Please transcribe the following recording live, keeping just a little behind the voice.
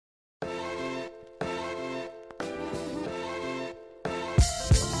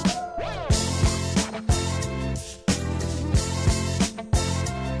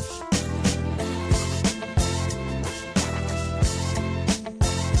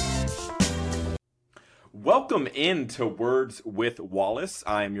Welcome into Words with Wallace.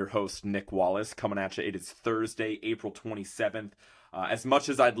 I am your host, Nick Wallace, coming at you. It is Thursday, April 27th. As much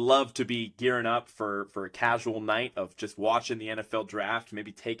as I'd love to be gearing up for a casual night of just watching the NFL draft,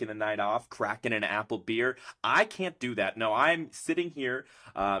 maybe taking the night off, cracking an apple beer, I can't do that. No, I'm sitting here.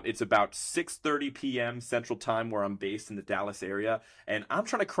 It's about 6:30 p.m. Central Time where I'm based in the Dallas area, and I'm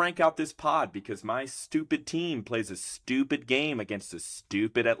trying to crank out this pod because my stupid team plays a stupid game against the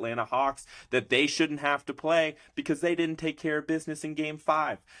stupid Atlanta Hawks that they shouldn't have to play because they didn't take care of business in Game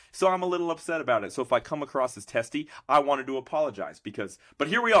 5. So I'm a little upset about it. So if I come across as testy, I wanted to apologize. But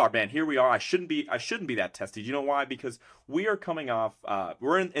here we are, man. Here we are. I shouldn't be that testy. Do you know why? Because we are coming off.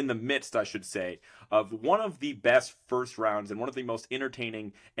 We're in the midst, I should say, of one of the best first rounds and one of the most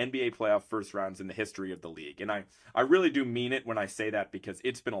entertaining NBA playoff first rounds in the history of the league. And I really do mean it when I say that because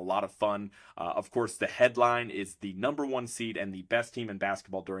it's been a lot of fun. Of course, the headline is the number one seed and the best team in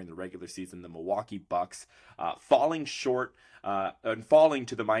basketball during the regular season, the Milwaukee Bucks, falling short. And falling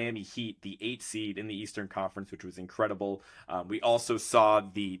to the Miami Heat, the 8th seed in the Eastern Conference, which was incredible. We also saw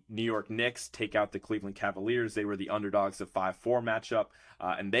the New York Knicks take out the Cleveland Cavaliers. They were the underdogs of 5-4 matchup,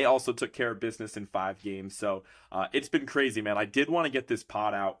 and they also took care of business in 5 games. So it's been crazy, man. I did want to get this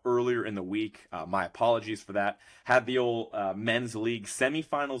pod out earlier in the week. My apologies for that. Had the old men's league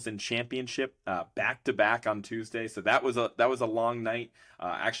semifinals and championship back-to-back on Tuesday, so that was a long night.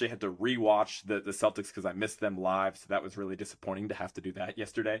 I actually had to rewatch the Celtics because I missed them live, so that was really disappointing to have to do that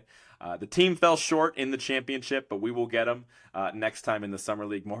yesterday. The team fell short in the championship, but we will get them next time in the Summer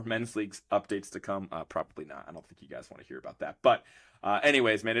League. More men's leagues updates to come. Probably not. I don't think you guys want to hear about that. But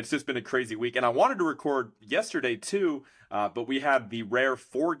anyways, man, it's just been a crazy week. And I wanted to record yesterday too, but we had the rare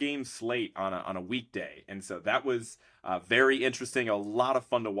 4-game slate on a weekday. And so that was very interesting, a lot of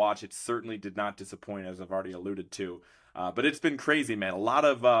fun to watch. It certainly did not disappoint, as I've already alluded to. But it's been crazy, man. A lot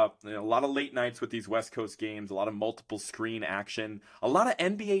of late nights with these West Coast games, a lot of multiple screen action, a lot of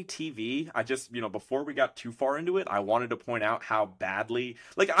NBA TV. I just, before we got too far into it, I wanted to point out how badly,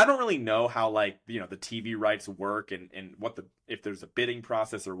 I don't really know how, the TV rights work and if there's a bidding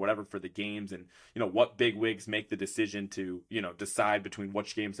process or whatever for the games and, what bigwigs make the decision to, decide between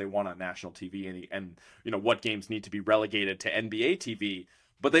which games they want on national TV and what games need to be relegated to NBA TV.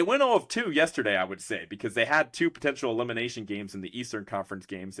 But they went 0-2 yesterday, I would say, because they had 2 potential elimination games in the Eastern Conference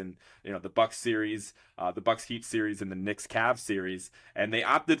games and, the Bucks series, the Bucks Heat series and the Knicks Cavs series. And they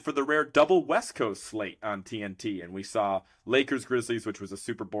opted for the rare double West Coast slate on TNT. And we saw Lakers Grizzlies, which was a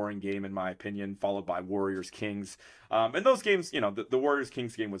super boring game, in my opinion, followed by Warriors Kings. And those games, the Warriors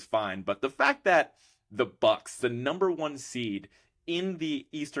Kings game was fine. But the fact that the Bucks, the number one seed in the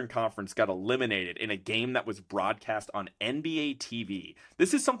Eastern Conference, got eliminated in a game that was broadcast on NBA TV.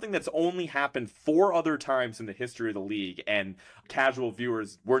 This is something that's only happened 4 other times in the history of the league, and casual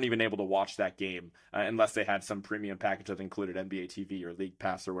viewers weren't even able to watch that game unless they had some premium package that included NBA TV or League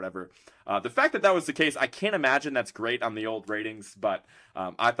Pass or whatever. The fact that was the case, I can't imagine that's great on the old ratings, but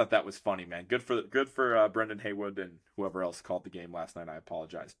I thought that was funny, man. Good for Brendan Haywood and whoever else called the game last night. I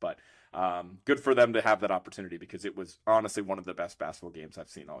apologize, but good for them to have that opportunity because it was honestly one of the best basketball games I've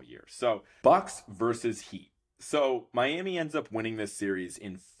seen all year. So Bucks versus Heat. So Miami ends up winning this series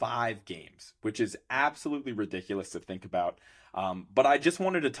in 5 games, which is absolutely ridiculous to think about. But I just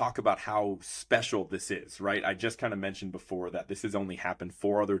wanted to talk about how special this is, right? I just kind of mentioned before that this has only happened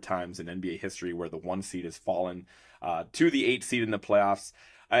 4 other times in NBA history where the 1 seed has fallen to the 8 seed in the playoffs.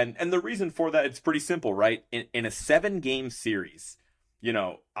 And the reason for that, it's pretty simple, right? In a 7-game series,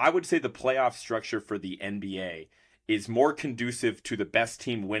 I would say the playoff structure for the NBA is more conducive to the best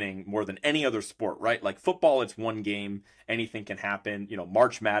team winning more than any other sport, right? Like football, it's 1 game, anything can happen.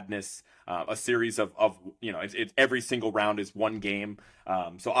 March Madness, a series of it's every single round is 1 game.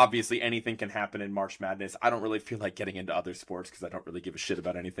 So obviously anything can happen in March Madness. I don't really feel like getting into other sports because I don't really give a shit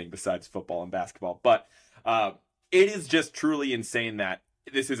about anything besides football and basketball. But it is just truly insane that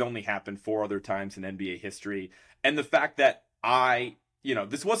this has only happened 4 other times in NBA history. And the fact that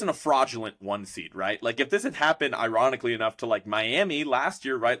this wasn't a fraudulent 1 seed, right? Like if this had happened, ironically enough, to Miami last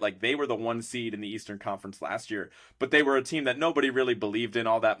year, right? Like they were the 1 seed in the Eastern Conference last year, but they were a team that nobody really believed in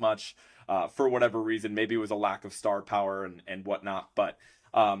all that much for whatever reason. Maybe it was a lack of star power and whatnot. But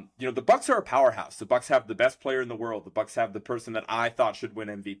the Bucks are a powerhouse. The Bucks have the best player in the world. The Bucks have the person that I thought should win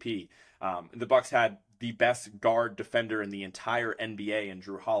MVP. The Bucks had the best guard defender in the entire NBA in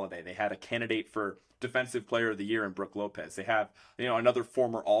Drew Holiday. They had a candidate for Defensive Player of the Year in Brook Lopez. They have, another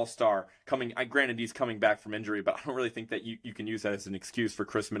former All-Star coming. Granted, he's coming back from injury, but I don't really think that you can use that as an excuse for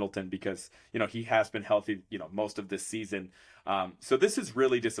Chris Middleton because, he has been healthy, most of this season. So this is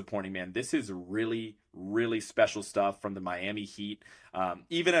really disappointing, man. This is really, really special stuff from the Miami Heat.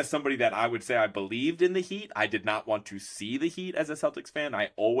 Even as somebody that I would say I believed in the Heat, I did not want to see the Heat as a Celtics fan.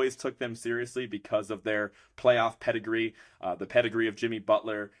 I always took them seriously because of their playoff pedigree, the pedigree of Jimmy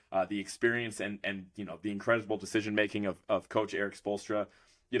Butler, the experience and the incredible decision-making of Coach Eric Spoelstra.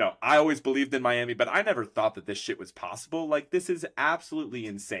 I always believed in Miami, but I never thought that this shit was possible. Like, this is absolutely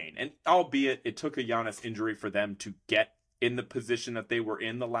insane. And albeit it took a Giannis injury for them to get in the position that they were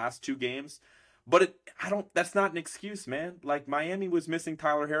in the last two games. But that's not an excuse, man. Like, Miami was missing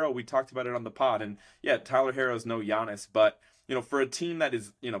Tyler Herro. We talked about it on the pod. And yeah, Tyler Herro's no Giannis, but for a team that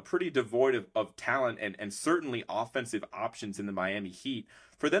is, pretty devoid of talent and certainly offensive options in the Miami Heat,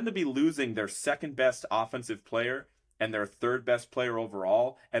 for them to be losing their second best offensive player and their third best player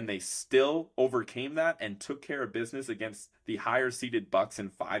overall, and they still overcame that and took care of business against the higher seeded Bucks in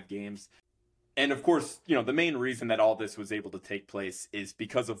 5 games. And of course, the main reason that all this was able to take place is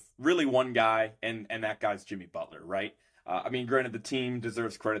because of really one guy, and that guy's Jimmy Butler, right? Granted, the team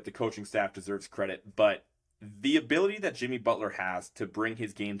deserves credit, the coaching staff deserves credit, but the ability that Jimmy Butler has to bring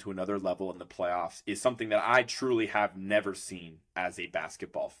his game to another level in the playoffs is something that I truly have never seen as a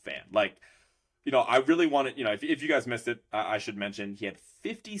basketball fan. Like, I really wanted, if you guys missed it, I should mention he had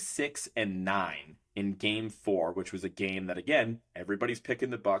 56-9 in game 4, which was a game that, again, everybody's picking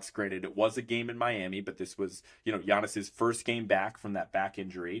the Bucks. Granted, it was a game in Miami, but this was, Giannis's first game back from that back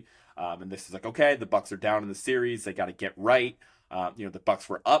injury. And this is like, okay, the Bucks are down in the series. They got to get right. The Bucks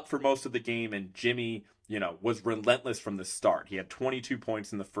were up for most of the game, and Jimmy, was relentless from the start. He had 22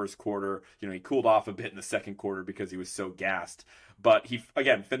 points in the first quarter. He cooled off a bit in the second quarter because he was so gassed. But he,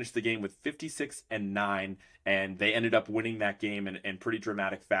 again, finished the game with 56-9, and they ended up winning that game in pretty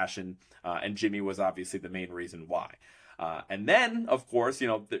dramatic fashion. And Jimmy was obviously the main reason why. And then, of course,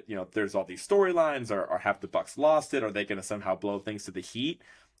 there's all these storylines. Or have the Bucks lost it? Are they going to somehow blow things to the Heat?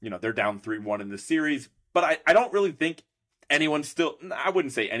 They're down 3-1 in the series. But I don't really think anyone still, I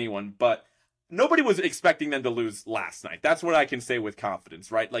wouldn't say anyone, but nobody was expecting them to lose last night. That's what I can say with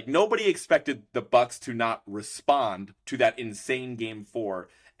confidence, right? Like, nobody expected the Bucks to not respond to that insane game 4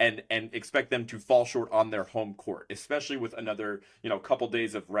 and expect them to fall short on their home court, especially with another, couple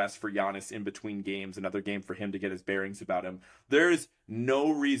days of rest for Giannis in between games, another game for him to get his bearings about him. There's no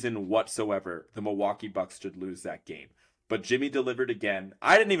reason whatsoever the Milwaukee Bucks should lose that game. But Jimmy delivered again.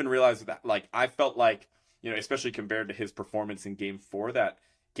 I didn't even realize that, I felt like, especially compared to his performance in game 4, that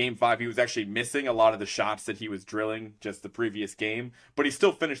Game 5, he was actually missing a lot of the shots that he was drilling just the previous game, but he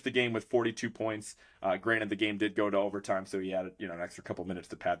still finished the game with 42 points. Granted, the game did go to overtime, so he had an extra couple minutes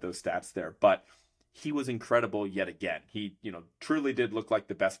to pad those stats there. But he was incredible yet again. He truly did look like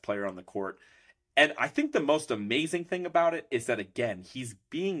the best player on the court. And I think the most amazing thing about it is that, again, he's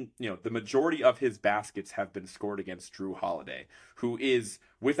being, the majority of his baskets have been scored against Drew Holiday, who is,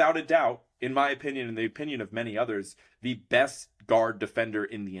 without a doubt, in my opinion, and the opinion of many others, the best guard defender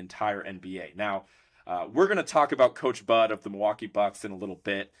in the entire NBA. Now, we're going to talk about Coach Bud of the Milwaukee Bucks in a little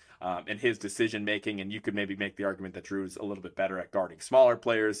bit and his decision-making, and you could maybe make the argument that Drew's a little bit better at guarding smaller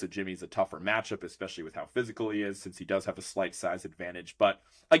players, so Jimmy's a tougher matchup, especially with how physical he is, since he does have a slight size advantage. But,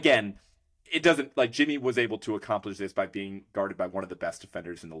 again, it doesn't, Jimmy was able to accomplish this by being guarded by one of the best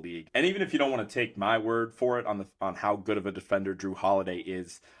defenders in the league. And even if you don't want to take my word for it on how good of a defender Drew Holiday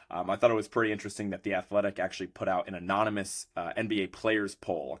is, I thought it was pretty interesting that The Athletic actually put out an anonymous NBA players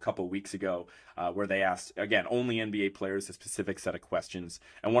poll a couple weeks ago where they asked, again, only NBA players, a specific set of questions.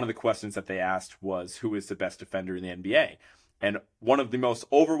 And one of the questions that they asked was, who is the best defender in the NBA? And one of the most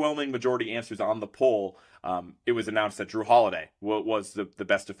overwhelming majority answers on the poll, it was announced that Drew Holiday was the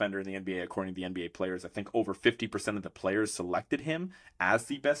best defender in the NBA, according to the NBA players. I think over 50% of the players selected him as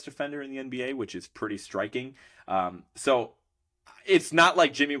the best defender in the NBA, which is pretty striking. So it's not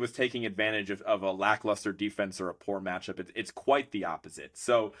like Jimmy was taking advantage of a lackluster defense or a poor matchup. It's quite the opposite.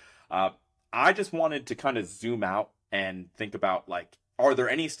 So I just wanted to kind of zoom out and think about, are there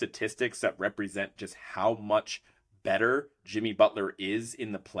any statistics that represent just how much better Jimmy Butler is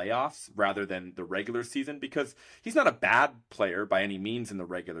in the playoffs rather than the regular season, because he's not a bad player by any means in the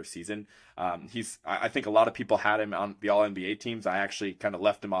regular season. I think a lot of people had him on the All NBA teams. I actually kind of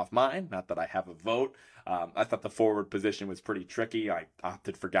left him off mine. Not that I have a vote. I thought the forward position was pretty tricky. I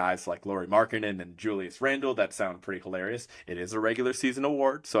opted for guys like Lauri Markkanen and Julius Randle. That sounded pretty hilarious. It is a regular season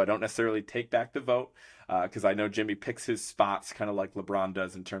award, so I don't necessarily take back the vote, because I know Jimmy picks his spots kind of like LeBron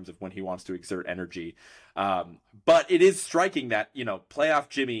does in terms of when he wants to exert energy. But it is striking that, playoff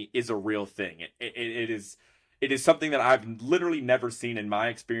Jimmy is a real thing. It is something that I've literally never seen in my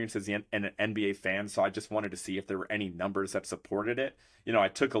experience as an NBA fan, so I just wanted to see if there were any numbers that supported it. I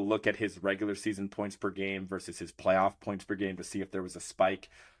took a look at his regular season points per game versus his playoff points per game to see if there was a spike.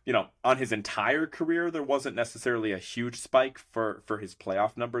 On his entire career, there wasn't necessarily a huge spike for his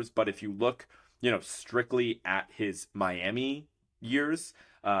playoff numbers, but if you look, strictly at his Miami years,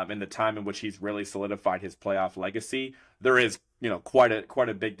 and the time in which he's really solidified his playoff legacy, there is quite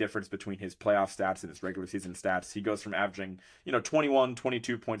a big difference between his playoff stats and his regular season stats. He goes from averaging 21,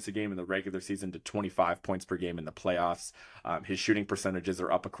 22 points a game in the regular season to 25 points per game in the playoffs. His shooting percentages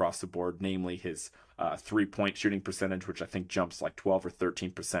are up across the board, namely his 3-point shooting percentage, which I think jumps like 12 or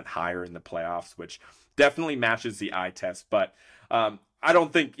 13% higher in the playoffs, which definitely matches the eye test. But I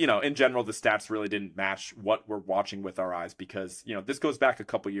don't think, in general, the stats really didn't match what we're watching with our eyes, because, this goes back a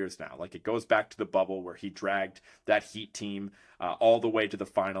couple years now. Like, it goes back to the bubble where he dragged that Heat team all the way to the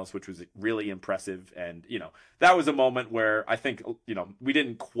finals, which was really impressive. And, that was a moment where I think, we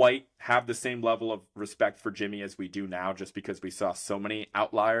didn't quite have the same level of respect for Jimmy as we do now, just because we saw so many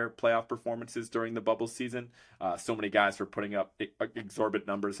outlier playoff performances during the bubble season. So many guys were putting up exorbitant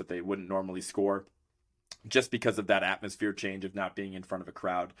numbers that they wouldn't normally score, just because of that atmosphere change of not being in front of a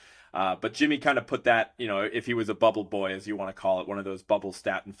crowd. But Jimmy kind of put that, if he was a bubble boy, as you want to call it, one of those bubble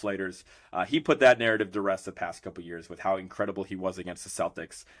stat inflators, he put that narrative to rest the past couple years with how incredible he was against the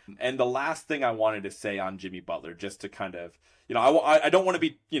Celtics. And the last thing I wanted to say on Jimmy Butler, just to kind of, I don't want to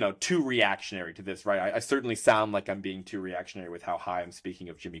be, too reactionary to this, right? I certainly sound like I'm being too reactionary with how high I'm speaking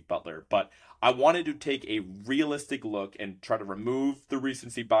of Jimmy Butler, but I wanted to take a realistic look and try to remove the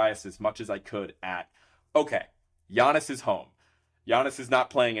recency bias as much as I could at, okay, Giannis is home. Giannis is not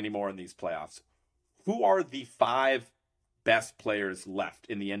playing anymore in these playoffs. Who are the 5 best players left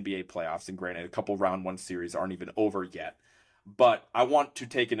in the NBA playoffs? And granted, a couple round 1 series aren't even over yet. But I want to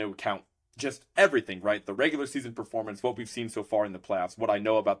take into account just everything, right? The regular season performance, what we've seen so far in the playoffs, what I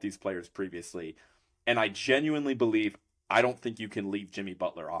know about these players previously. And I genuinely believe, I don't think you can leave Jimmy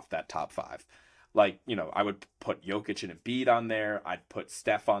Butler off that top 5. Like, I would put Jokic and Embiid on there. I'd put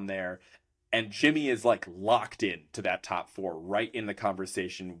Steph on there. And Jimmy is like locked in to that top 4, right in the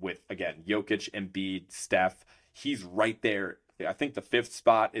conversation with, again, Jokic, Embiid, Steph. He's right there. I think the 5th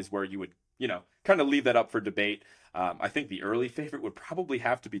spot is where you would, kind of leave that up for debate. I think the early favorite would probably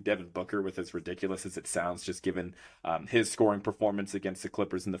have to be Devin Booker, with as ridiculous as it sounds, just given his scoring performance against the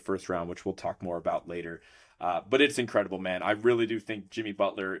Clippers in the first round, which we'll talk more about later. But it's incredible, man. I really do think Jimmy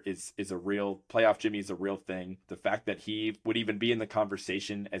Butler is a real playoff. Jimmy is a real thing. The fact that he would even be in the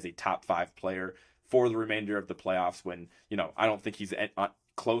conversation as a top 5 player for the remainder of the playoffs, when, I don't think he's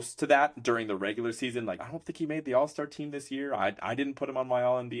close to that during the regular season. Like, I don't think he made the All-Star team this year. I didn't put him on my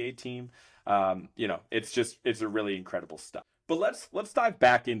All-NBA team. It's a really incredible stuff. But let's dive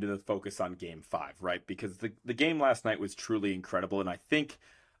back into the focus on Game 5, right? Because the game last night was truly incredible, and I think,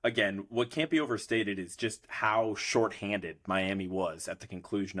 again, what can't be overstated is just how shorthanded Miami was at the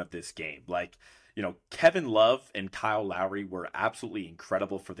conclusion of this game. Like, Kevin Love and Kyle Lowry were absolutely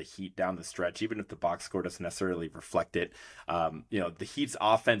incredible for the Heat down the stretch, even if the box score doesn't necessarily reflect it. The Heat's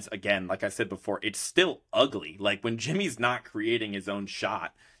offense, again, like I said before, it's still ugly. Like, when Jimmy's not creating his own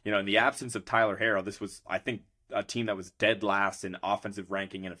shot, in the absence of Tyler Herro, this was, I think, a team that was dead last in offensive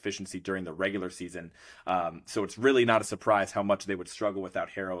ranking and efficiency during the regular season. So it's really not a surprise how much they would struggle without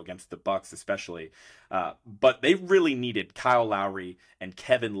Herro against the Bucks, especially. But they really needed Kyle Lowry and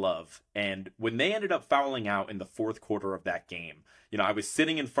Kevin Love. And when they ended up fouling out in the 4th quarter of that game, I was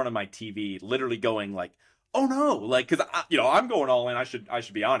sitting in front of my TV, literally going like, oh no, like, because I'm going all in. I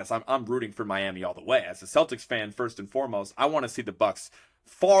should be honest. I'm rooting for Miami all the way. As a Celtics fan, first and foremost, I want to see the Bucks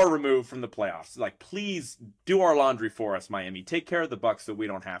far removed from the playoffs. Like, please do our laundry for us, Miami. Take care of the Bucks so we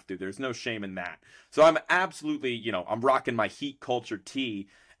don't have to. There's no shame in that. So I'm absolutely, I'm rocking my Heat culture tee,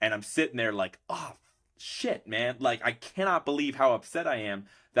 and I'm sitting there like, oh shit, man. Like, I cannot believe how upset I am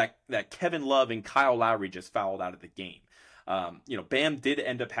that Kevin Love and Kyle Lowry just fouled out of the game. Bam did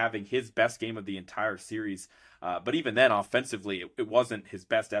end up having his best game of the entire series But even then, offensively, it wasn't his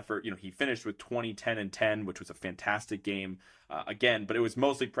best effort. He finished with 20, 10, and 10, which was a fantastic game again, but it was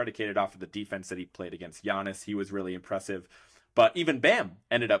mostly predicated off of the defense that he played against Giannis. He was really impressive. But even Bam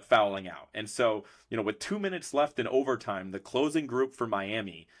ended up fouling out. And so, with 2 minutes left in overtime, the closing group for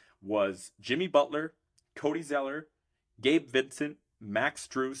Miami was Jimmy Butler, Cody Zeller, Gabe Vincent, Max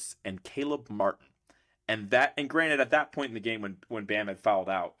Strus, and Caleb Martin. And granted, at that point in the game when Bam had fouled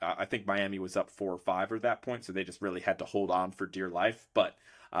out, I think Miami was up 4 or 5 at that point, so they just really had to hold on for dear life. But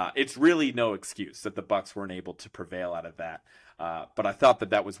it's really no excuse that the Bucks weren't able to prevail out of that. But I thought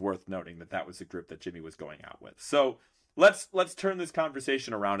that was worth noting, that was the group that Jimmy was going out with. So let's turn this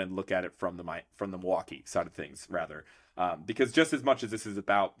conversation around and look at it from the Milwaukee side of things, rather. Because just as much as this is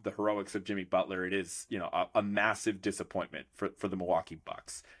about the heroics of Jimmy Butler, it is a massive disappointment for the Milwaukee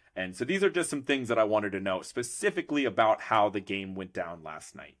Bucks. And so these are just some things that I wanted to know specifically about how the game went down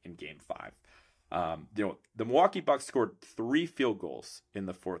last night in Game 5. The Milwaukee Bucks scored 3 field goals in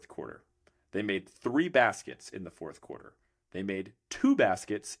the fourth quarter. They made 3 baskets in the fourth quarter. They made 2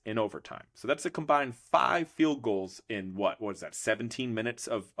 baskets in overtime. So that's a combined 5 field goals in what was that, 17 minutes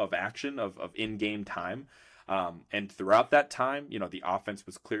of action, of in-game time. And throughout that time, the offense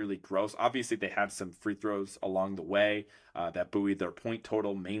was clearly gross. Obviously, they had some free throws along the way that buoyed their point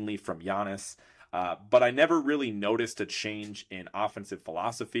total, mainly from Giannis. But I never really noticed a change in offensive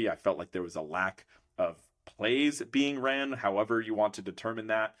philosophy. I felt like there was a lack of plays being ran, however you want to determine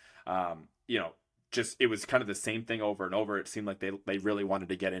that. It was kind of the same thing over and over. It seemed like they really wanted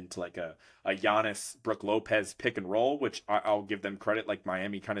to get into like a Giannis, Brook Lopez pick and roll, which I'll give them credit. Like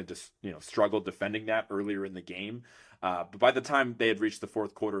Miami kind of just, struggled defending that earlier in the game. But by the time they had reached the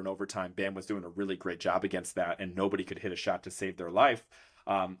fourth quarter and overtime, Bam was doing a really great job against that, and nobody could hit a shot to save their life.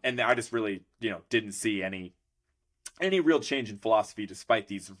 And I just really, didn't see any real change in philosophy despite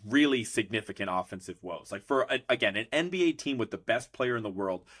these really significant offensive woes. Like for, again, an NBA team with the best player in the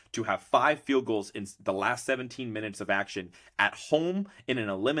world to have 5 field goals in the last 17 minutes of action at home in an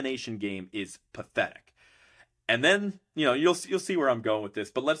elimination game is pathetic. And then, you'll see where I'm going with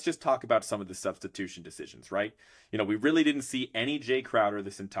this, but let's just talk about some of the substitution decisions, right? We really didn't see any Jay Crowder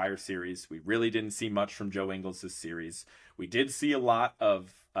this entire series. We really didn't see much from Joe Ingles this series. We did see a lot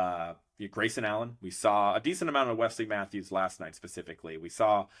of Grayson Allen. We saw a decent amount of Wesley Matthews last night specifically. We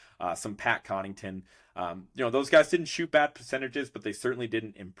saw some Pat Connaughton. Those guys didn't shoot bad percentages, but they certainly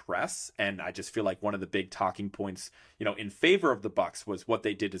didn't impress. And I just feel like one of the big talking points, in favor of the Bucks was what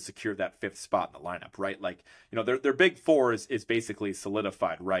they did to secure that 5th spot in the lineup, right? Like, their big 4 is basically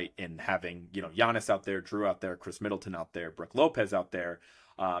solidified, right, in having, Giannis out there, Drew out there, Chris Middleton out there, Brook Lopez out there.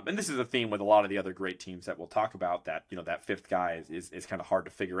 And this is a theme with a lot of the other great teams that we'll talk about, that, that 5th guy is kind of hard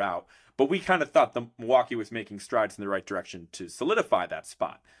to figure out. But we kind of thought the Milwaukee was making strides in the right direction to solidify that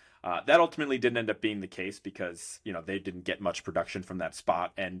spot. That ultimately didn't end up being the case because, they didn't get much production from that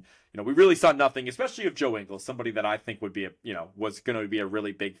spot. And, we really saw nothing, especially of Joe Ingles, somebody that I think would be, was going to be a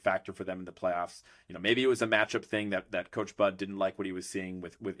really big factor for them in the playoffs. Maybe it was a matchup thing that Coach Bud didn't like what he was seeing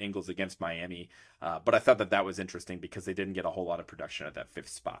with Ingles against Miami. But I thought that was interesting because they didn't get a whole lot of production at that 5th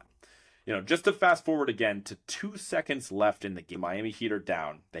spot. Just to fast forward again to 2 seconds left in the game, Miami Heat are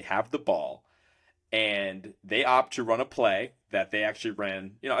down. They have the ball. And they opt to run a play that they actually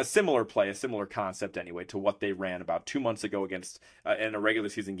ran, a similar play, a similar concept anyway, to what they ran about 2 months ago against in a regular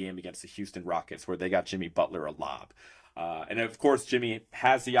season game against the Houston Rockets, where they got Jimmy Butler a lob. And of course, Jimmy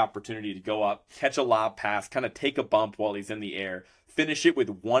has the opportunity to go up, catch a lob pass, kind of take a bump while he's in the air, finish it with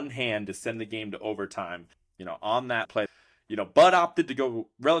one hand to send the game to overtime. On that play, Bud opted to go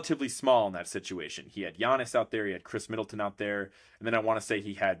relatively small in that situation. He had Giannis out there, he had Chris Middleton out there, and then I want to say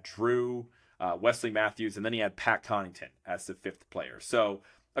he had Drew, Wesley Matthews, and then he had Pat Connaughton as the 5th player. So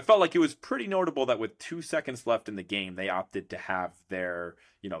I felt like it was pretty notable that with 2 seconds left in the game, they opted to have their,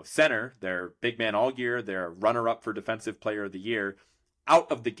 center, their big man all year, their runner-up for Defensive Player of the Year,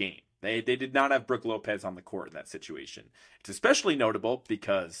 out of the game. They did not have Brook Lopez on the court in that situation. It's especially notable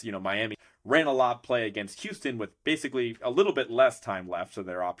because, Miami ran a lob play against Houston with basically a little bit less time left, so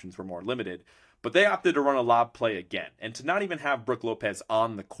their options were more limited. But they opted to run a lob play again. And to not even have Brook Lopez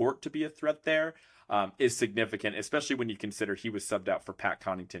on the court to be a threat there is significant, especially when you consider he was subbed out for Pat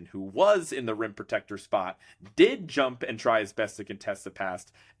Connaughton, who was in the rim protector spot, did jump and try his best to contest the pass,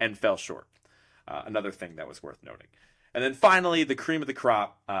 and fell short. Another thing that was worth noting. And then finally, the cream of the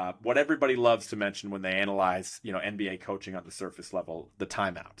crop, what everybody loves to mention when they analyze, NBA coaching on the surface level, the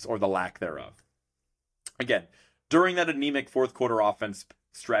timeouts or the lack thereof. Again, during that anemic fourth quarter offense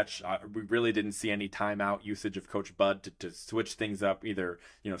stretch, we really didn't see any timeout usage of Coach Bud to switch things up, either,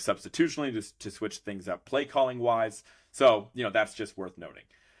 substitutionally to switch things up play calling wise. So, that's just worth noting.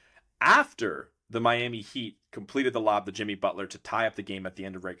 After the Miami Heat completed the lob to Jimmy Butler to tie up the game at the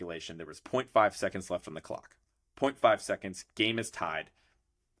end of regulation. There was 0.5 seconds left on the clock. 0.5 seconds, game is tied.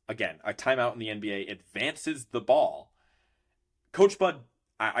 Again, a timeout in the NBA advances the ball. Coach Bud,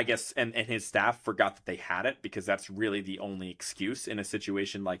 I guess, and his staff forgot that they had it, because that's really the only excuse in a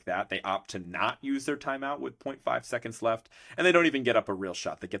situation like that. They opt to not use their timeout with 0.5 seconds left, and they don't even get up a real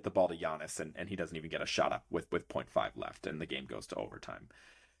shot. They get the ball to Giannis, and he doesn't even get a shot up with 0.5 left, and the game goes to overtime.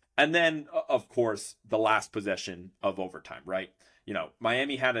 And then, of course, the last possession of overtime, right?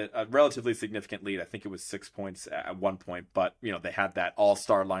 Miami had a relatively significant lead. I think it was 6 points at one point, but, they had that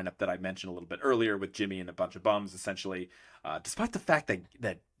all-star lineup that I mentioned a little bit earlier with Jimmy and a bunch of bums, essentially, despite the fact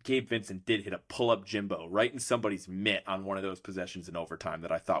that Gabe Vincent did hit a pull-up Jimbo right in somebody's mitt on one of those possessions in overtime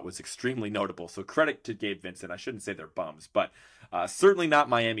that I thought was extremely notable. So credit to Gabe Vincent. I shouldn't say they're bums, but certainly not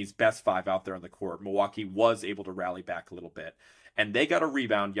Miami's best five out there on the court. Milwaukee was able to rally back a little bit, and they got a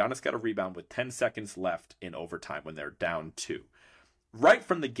rebound. Giannis got a rebound with 10 seconds left in overtime when they're down 2. Right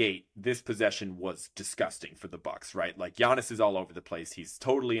from the gate, this possession was disgusting for the Bucks, right? Like, Giannis is all over the place. He's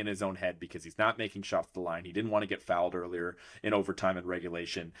totally in his own head because he's not making shots at the line. He didn't want to get fouled earlier in overtime and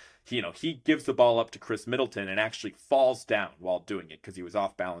regulation. He gives the ball up to Chris Middleton and actually falls down while doing it because he was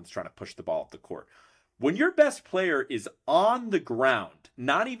off balance trying to push the ball up the court. When your best player is on the ground,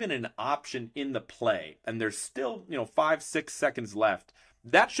 not even an option in the play, and there's still, 5-6 seconds left,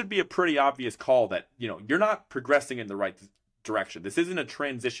 that should be a pretty obvious call that, you're not progressing in the right direction. This isn't a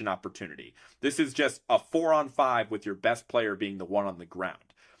transition opportunity. This is just a 4-on-5 with your best player being the one on the ground.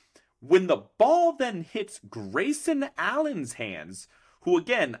 When the ball then hits Grayson Allen's hands, who,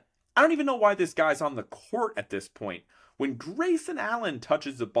 again, I don't even know why this guy's on the court at this point. When Grayson Allen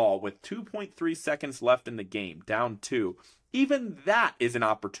touches the ball with 2.3 seconds left in the game, down 2, even that is an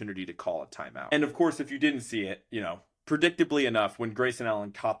opportunity to call a timeout. And of course, if you didn't see it, predictably enough, when Grayson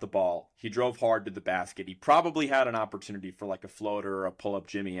Allen caught the ball, he drove hard to the basket. He probably had an opportunity for like a floater or a pull-up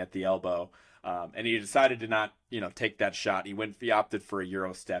Jimmy at the elbow, and he decided to not, take that shot. He opted for a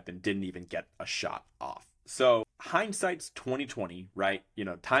Euro step and didn't even get a shot off. So hindsight's 2020, right?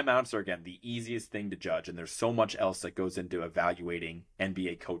 Timeouts are, again, the easiest thing to judge, and there's so much else that goes into evaluating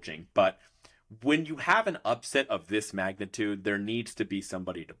NBA coaching. But when you have an upset of this magnitude, there needs to be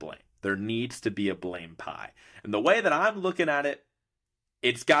somebody to blame. There needs to be a blame pie. And the way that I'm looking at it,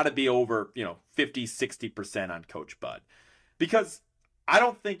 it's got to be over, 50, 60% on Coach Bud. Because I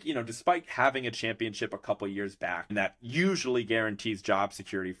don't think, despite having a championship a couple years back, and that usually guarantees job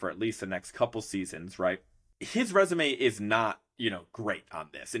security for at least the next couple seasons, right? His resume is not, great on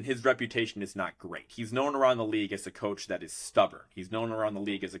this, and his reputation is not great. He's known around the league as a coach that is stubborn. He's known around the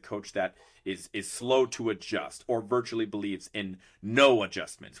league as a coach that is slow to adjust or virtually believes in no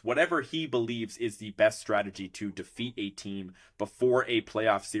adjustments. Whatever he believes is the best strategy to defeat a team before a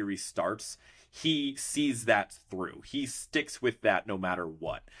playoff series starts, he sees that through. He sticks with that no matter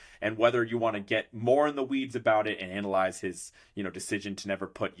what. And whether you want to get more in the weeds about it and analyze his, decision to never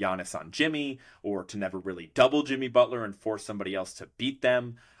put Giannis on Jimmy or to never really double Jimmy Butler and force somebody else to beat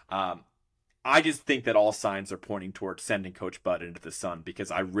them, I just think that all signs are pointing towards sending Coach Bud into the sun, because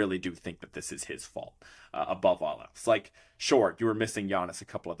I really do think that this is his fault above all else. Like, sure, you were missing Giannis a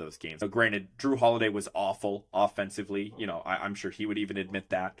couple of those games. So granted, Drew Holiday was awful offensively. I'm sure he would even admit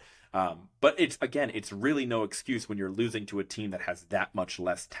that. But it's really no excuse when you're losing to a team that has that much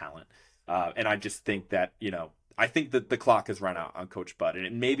less talent. And I just think that, I think that the clock has run out on Coach Bud.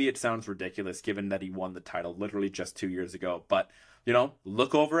 And maybe it sounds ridiculous given that he won the title literally just 2 years ago. But,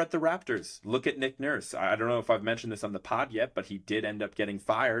 look over at the Raptors. Look at Nick Nurse. I don't know if I've mentioned this on the pod yet, but he did end up getting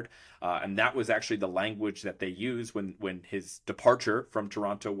fired. And that was actually the language that they used when his departure from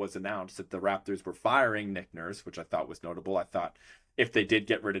Toronto was announced, that the Raptors were firing Nick Nurse, which I thought was notable. I thought if they did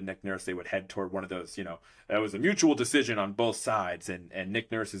get rid of Nick Nurse, they would head toward one of those, that was a mutual decision on both sides, and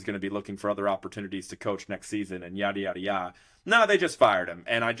Nick Nurse is going to be looking for other opportunities to coach next season, and yada, yada, yada. No, they just fired him.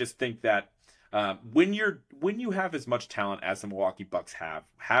 And I just think that when you have as much talent as the Milwaukee Bucks have,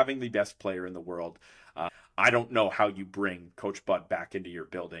 having the best player in the world, I don't know how you bring Coach Bud back into your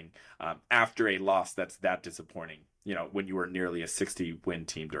building after a loss that's that disappointing, when you were nearly a 60-win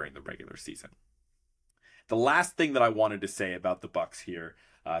team during the regular season. The last thing that I wanted to say about the Bucks here,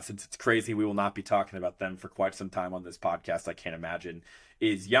 since it's crazy we will not be talking about them for quite some time on this podcast, I can't imagine,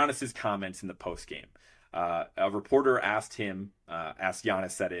 is Giannis's comments in the postgame. A reporter asked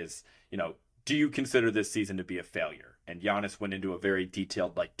Giannis, that is, do you consider this season to be a failure? And Giannis went into a very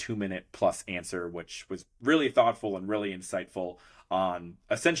detailed, 2-minute plus answer, which was really thoughtful and really insightful on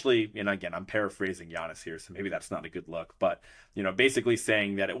essentially, and again, I'm paraphrasing Giannis here, so maybe that's not a good look, but, basically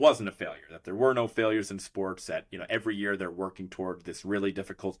saying that it wasn't a failure, that there were no failures in sports, that, every year they're working toward this really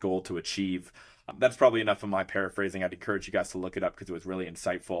difficult goal to achieve. That's probably enough of my paraphrasing. I'd encourage you guys to look it up because it was really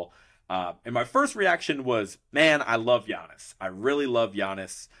insightful. And my first reaction was, man, I love Giannis. I really love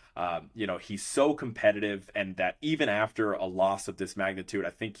Giannis. He's so competitive, and that even after a loss of this magnitude, I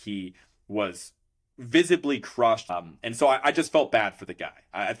think he was visibly crushed. And so I just felt bad for the guy.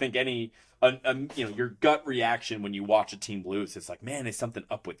 I think your gut reaction when you watch a team lose is like, man, is something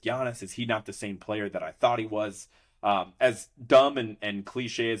up with Giannis? Is he not the same player that I thought he was? As dumb and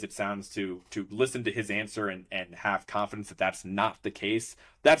cliche as it sounds to listen to his answer and have confidence that that's not the case,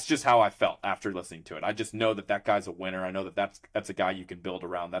 that's just how I felt after listening to it. I just know that guy's a winner. I know that's a guy you can build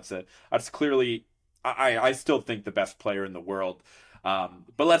around. That's clearly, I still think the best player in the world.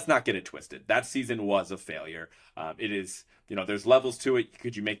 But let's not get it twisted. That season was a failure. It is, there's levels to it.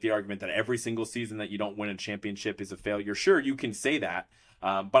 Could you make the argument that every single season that you don't win a championship is a failure? Sure, you can say that.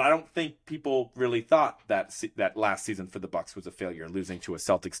 But I don't think people really thought that last season for the Bucks was a failure, losing to a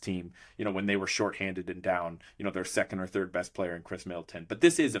Celtics team, when they were shorthanded and down, their second or third best player in Chris Middleton. But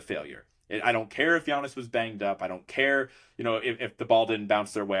this is a failure. I don't care if Giannis was banged up. I don't care, if the ball didn't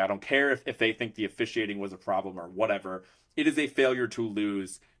bounce their way. I don't care if they think the officiating was a problem or whatever. It is a failure to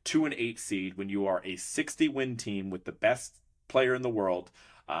lose to an 8 seed when you are a 60-win team with the best player in the world.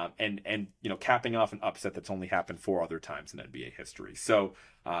 And capping off an upset that's only happened 4 other times in NBA history. So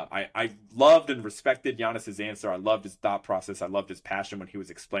I loved and respected Giannis's answer. I loved his thought process. I loved his passion when he was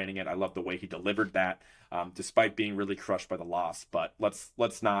explaining it. I loved the way he delivered that, despite being really crushed by the loss. But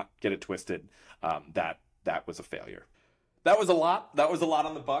let's not get it twisted. That was a failure. That was a lot. That was a lot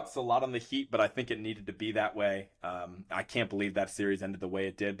on the Bucks, a lot on the Heat, but I think it needed to be that way. I can't believe that series ended the way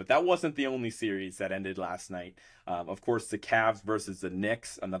it did, but that wasn't the only series that ended last night. Of course, the Cavs versus the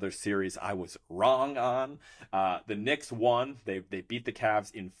Knicks, another series I was wrong on. The Knicks won. They beat the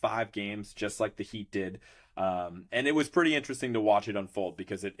Cavs in 5 games, just like the Heat did. And it was pretty interesting to watch it unfold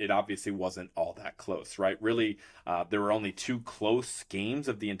because it obviously wasn't all that close, right? Really, there were only 2 close games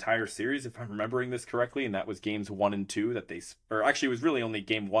of the entire series, if I'm remembering this correctly, and that was games 1 and 2 it was really only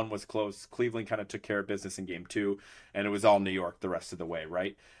game 1 was close. Cleveland kind of took care of business in game 2, and it was all New York the rest of the way,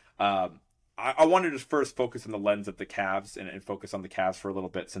 right? I wanted to first focus on the lens of the Cavs and focus on the Cavs for a little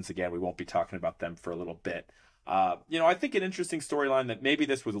bit, since again, we won't be talking about them for a little bit. I think an interesting storyline that maybe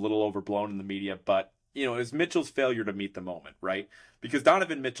this was a little overblown in the media, but it was Mitchell's failure to meet the moment, right? Because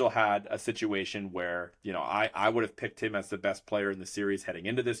Donovan Mitchell had a situation where, I would have picked him as the best player in the series heading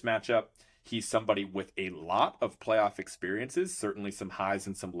into this matchup. He's somebody with a lot of playoff experiences, certainly some highs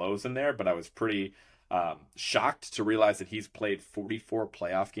and some lows in there, but I was pretty shocked to realize that he's played 44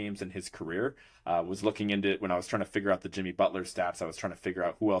 playoff games in his career. Was looking into it when I was trying to figure out the Jimmy Butler stats. I was trying to figure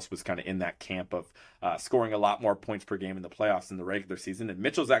out who else was kind of in that camp of scoring a lot more points per game in the playoffs in the regular season. And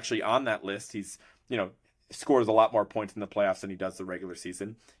Mitchell's actually on that list. He's, scores a lot more points in the playoffs than he does the regular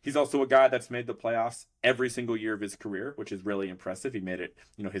season. He's also a guy that's made the playoffs every single year of his career, which is really impressive. He made it,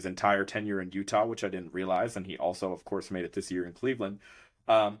 his entire tenure in Utah, which I didn't realize. And he also, of course, made it this year in Cleveland.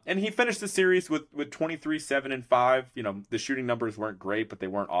 And he finished the series with 23, 7, and 5. The shooting numbers weren't great, but they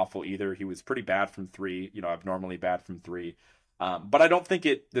weren't awful either. He was pretty bad from 3, abnormally bad from 3. But I don't think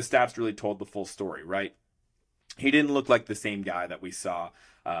the stats really told the full story, right? He didn't look like the same guy that we saw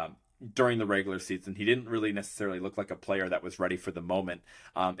during the regular season. He didn't really necessarily look like a player that was ready for the moment.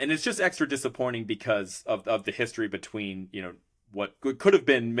 And it's just extra disappointing because of the history between, what could have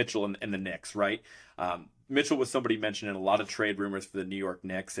been Mitchell and the Knicks, right? Mitchell was somebody mentioned in a lot of trade rumors for the New York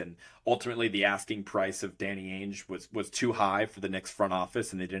Knicks, and ultimately the asking price of Danny Ainge was too high for the Knicks front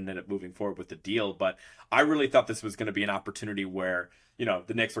office, and they didn't end up moving forward with the deal. But I really thought this was going to be an opportunity where,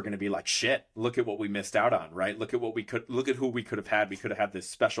 the Knicks were going to be like, shit, look at what we missed out on, right? Look at who we could have had. We could have had this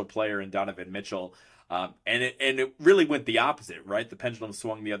special player in Donovan Mitchell. And it really went the opposite, right? The pendulum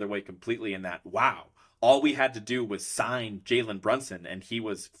swung the other way completely in that, wow. All we had to do was sign Jalen Brunson, and he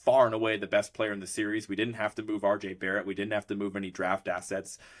was far and away the best player in the series. We didn't have to move RJ Barrett. We didn't have to move any draft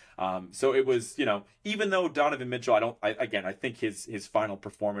assets. So it was, even though Donovan Mitchell, I think his final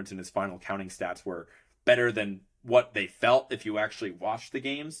performance and his final counting stats were better than what they felt if you actually watched the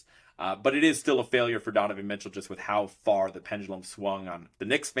games. But it is still a failure for Donovan Mitchell just with how far the pendulum swung on the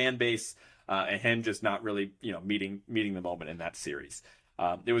Knicks fan base and him just not really, meeting the moment in that series.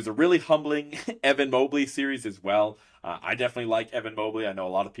 It was a really humbling Evan Mobley series as well. I definitely like Evan Mobley. I know a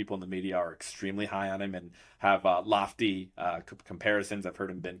lot of people in the media are extremely high on him and have lofty comparisons. I've heard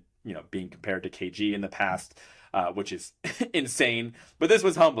him being compared to KG in the past. which is insane. But this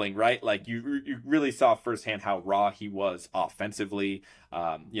was humbling, right? Like you really saw firsthand how raw he was offensively.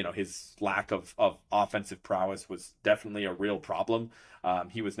 His lack of offensive prowess was definitely a real problem.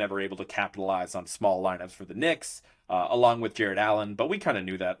 He was never able to capitalize on small lineups for the Knicks, along with Jared Allen. But we kind of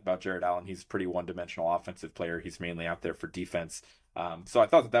knew that about Jared Allen. He's a pretty one-dimensional offensive player. He's mainly out there for defense. So I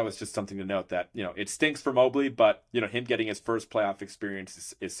thought that was just something to note that, it stinks for Mobley, but, him getting his first playoff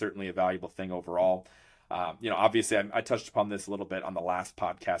experience is certainly a valuable thing overall. Obviously I touched upon this a little bit on the last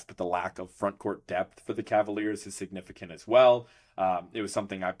podcast, but the lack of front court depth for the Cavaliers is significant as well. It was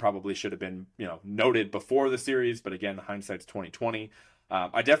something I probably should have been, noted before the series, but again, hindsight's 2020.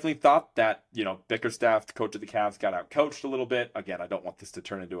 I definitely thought that, Bickerstaff, the coach of the Cavs, got out coached a little bit. Again, I don't want this to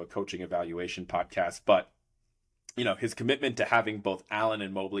turn into a coaching evaluation podcast, but his commitment to having both Allen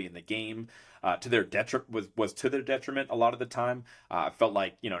and Mobley in the game to their detriment was to their detriment a lot of the time. I felt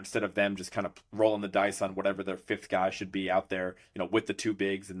like, instead of them just kind of rolling the dice on whatever their fifth guy should be out there, with the two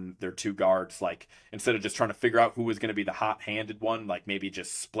bigs and their two guards, like instead of just trying to figure out who was going to be the hot-handed one, like maybe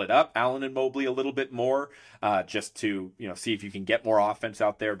just split up Allen and Mobley a little bit more, just to, see if you can get more offense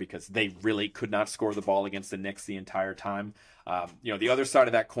out there, because they really could not score the ball against the Knicks the entire time. The other side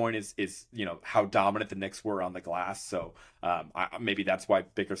of that coin is how dominant the Knicks were on the glass. So maybe that's why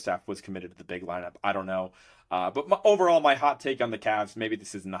Bickerstaff was committed to the big lineup. I don't know. But overall, my hot take on the Cavs, maybe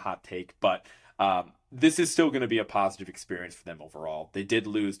this isn't a hot take, but this is still going to be a positive experience for them overall. They did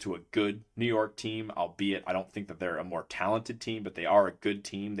lose to a good New York team, albeit I don't think that they're a more talented team, but they are a good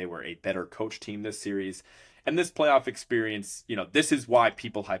team. They were a better coach team this series. And this playoff experience, this is why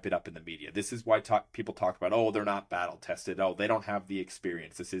people hype it up in the media. This is why people talk about, oh, they're not battle tested. Oh, they don't have the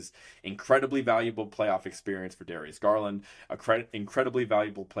experience. This is incredibly valuable playoff experience for Darius Garland, incredibly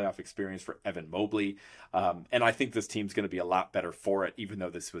valuable playoff experience for Evan Mobley. And I think this team's going to be a lot better for it, even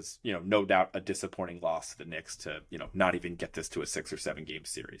though this was, no doubt a disappointing loss to the Knicks to, not even get this to a 6 or 7 game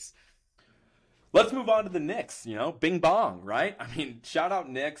series. Let's move on to the Knicks, bing bong, right? I mean, shout out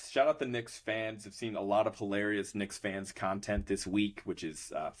Knicks, shout out the Knicks fans. I've seen a lot of hilarious Knicks fans content this week, which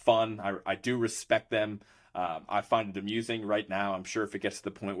is fun. I do respect them. I find it amusing right now. I'm sure if it gets to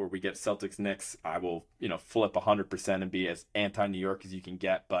the point where we get Celtics Knicks, I will, flip 100% and be as anti-New York as you can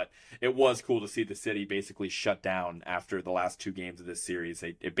get. But it was cool to see the city basically shut down after the last 2 games of this series.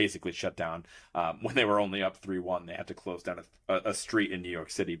 It basically shut down when they were only up 3-1. They had to close down a street in New York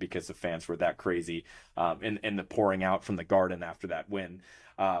City because the fans were that crazy in the pouring out from the Garden after that win.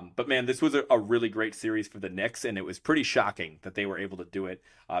 But man, this was a really great series for the Knicks, and it was pretty shocking that they were able to do it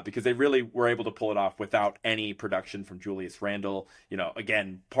because they really were able to pull it off without any production from Julius Randle.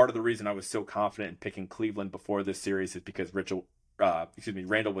 Again, part of the reason I was so confident in picking Cleveland before this series is because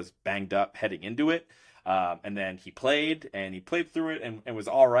Randle was banged up heading into it. And then he played through it and was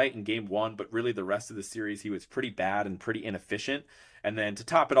all right in game 1, but really the rest of the series, he was pretty bad and pretty inefficient. And then to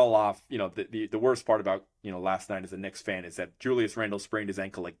top it all off, the worst part about, last night as a Knicks fan is that Julius Randle sprained his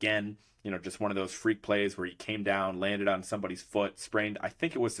ankle again. Just one of those freak plays where he came down, landed on somebody's foot, sprained. I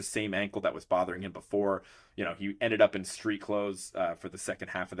think it was the same ankle that was bothering him before. He ended up in street clothes for the second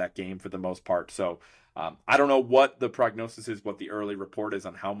half of that game for the most part. So I don't know what the prognosis is, what the early report is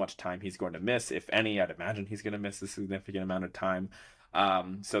on how much time he's going to miss. If any, I'd imagine he's going to miss a significant amount of time.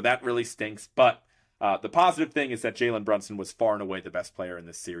 So that really stinks. But the positive thing is that Jalen Brunson was far and away the best player in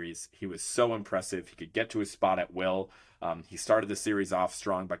this series. He was so impressive. He could get to his spot at will. He started the series off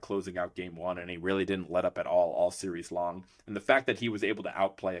strong by closing out game 1, and he really didn't let up at all series long. And the fact that he was able to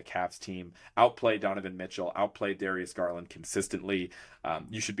outplay a Cavs team, outplay Donovan Mitchell, outplay Darius Garland consistently,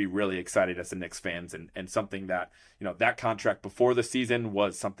 you should be really excited as a Knicks fans, and something that, that contract before the season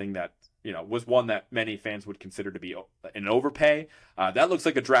was something that, was one that many fans would consider to be an overpay. That looks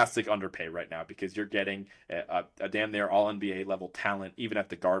like a drastic underpay right now because you're getting a damn near all NBA level talent, even at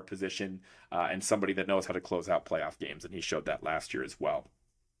the guard position, and somebody that knows how to close out playoff games. And he showed that last year as well.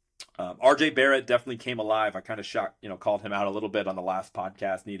 RJ Barrett definitely came alive. I kind of called him out a little bit on the last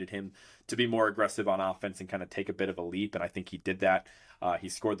podcast, needed him to be more aggressive on offense and kind of take a bit of a leap. And I think he did that. He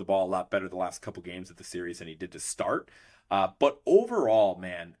scored the ball a lot better the last couple games of the series than he did to start. But overall,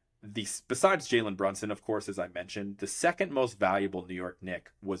 man, besides Jalen Brunson, of course, as I mentioned, the second most valuable New York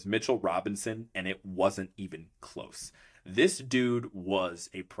Knick was Mitchell Robinson, and it wasn't even close. This dude was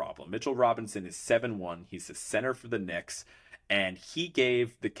a problem. Mitchell Robinson is 7'1". He's the center for the Knicks, And he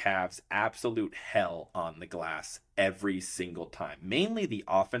gave the Cavs absolute hell on the glass every single time, mainly the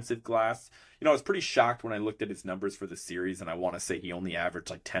offensive glass. I was pretty shocked when I looked at his numbers for the series, and I want to say he only averaged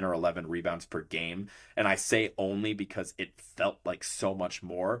like 10 or 11 rebounds per game. And I say only because it felt like so much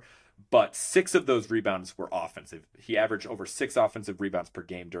more. But 6 of those rebounds were offensive. He averaged over 6 offensive rebounds per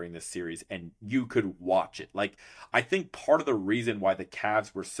game during this series, and you could watch it. Like, I think part of the reason why the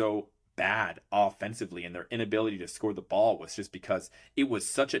Cavs were so bad offensively and their inability to score the ball was just because it was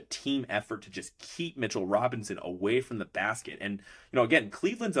such a team effort to just keep Mitchell Robinson away from the basket. And, again,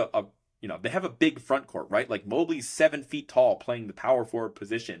 Cleveland's they have a big front court, right? Like Mobley's 7 feet tall playing the power forward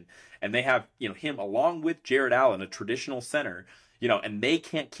position. And they have, him along with Jared Allen, a traditional center, and they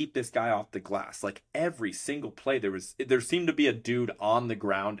can't keep this guy off the glass. Like every single play, there seemed to be a dude on the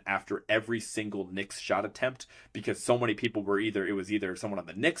ground after every single Knicks shot attempt, because so many people were it was either someone on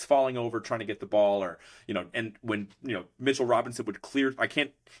the Knicks falling over trying to get the ball, or, and when, Mitchell Robinson would clear, I can't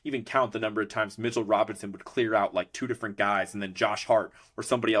even count the number of times Mitchell Robinson would clear out like 2 different guys, and then Josh Hart or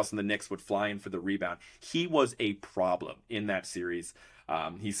somebody else in the Knicks would fly in for the rebound. He was a problem in that series.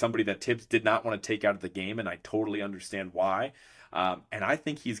 He's somebody that Tibbs did not want to take out of the game, and I totally understand why. And I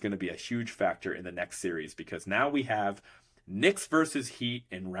think he's going to be a huge factor in the next series, because now we have Knicks versus Heat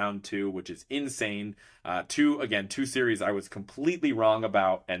in round 2, which is insane. Two series I was completely wrong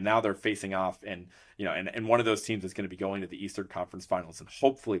about, and now they're facing off, and and one of those teams is going to be going to the Eastern Conference Finals and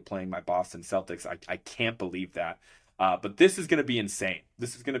hopefully playing my Boston Celtics. I can't believe that. But this is going to be insane.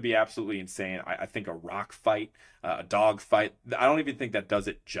 This is going to be absolutely insane. I think a rock fight, a dog fight, I don't even think that does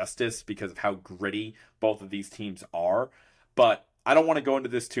it justice because of how gritty both of these teams are. But I don't want to go into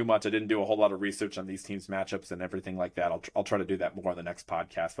this too much. I didn't do a whole lot of research on these teams' matchups and everything like that. I'll try to do that more on the next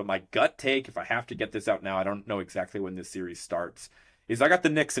podcast. But my gut take, if I have to get this out now, I don't know exactly when this series starts, is I got the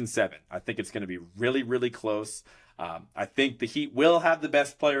Knicks in 7. I think it's going to be really, really close. I think the Heat will have the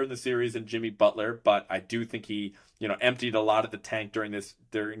best player in the series in Jimmy Butler, but I do think he, emptied a lot of the tank during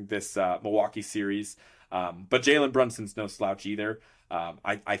this Milwaukee series. But Jalen Brunson's no slouch either.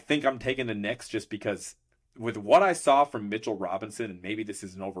 I think I'm taking the Knicks just because with what I saw from Mitchell Robinson, and maybe this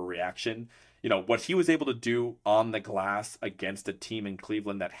is an overreaction, what he was able to do on the glass against a team in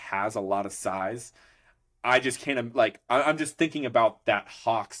Cleveland that has a lot of size, I just can't, I'm just thinking about that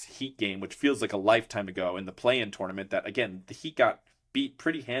Hawks Heat game, which feels like a lifetime ago in the play-in tournament, that, again, the Heat got beat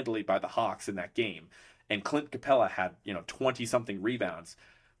pretty handily by the Hawks in that game, and Clint Capella had, 20-something rebounds.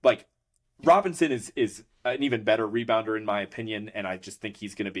 Like, Robinson is an even better rebounder in my opinion, and I just think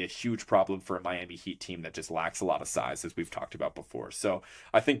he's going to be a huge problem for a Miami Heat team that just lacks a lot of size, as we've talked about before. So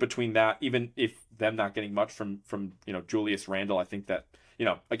I think between that, even if them not getting much from Julius Randle, I think that,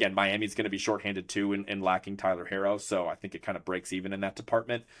 again, Miami's going to be shorthanded too and lacking Tyler Herro, so I think it kind of breaks even in that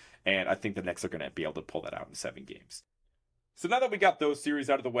department, and I think the Knicks are going to be able to pull that out in 7 games. So now that we got those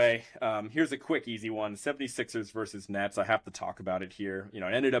series out of the way, here's a quick, easy one. 76ers versus Nets. I have to talk about it here. It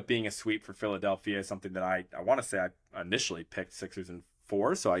ended up being a sweep for Philadelphia, something that I want to say I initially picked Sixers in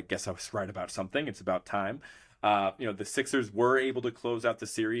 4, so I guess I was right about something. It's about time. The Sixers were able to close out the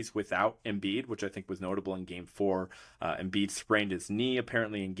series without Embiid, which I think was notable in Game 4. Embiid sprained his knee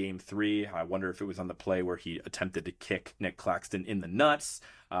apparently in Game 3. I wonder if it was on the play where he attempted to kick Nick Claxton in the nuts.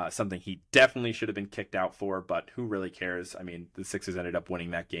 Something he definitely should have been kicked out for, but who really cares? I mean, the Sixers ended up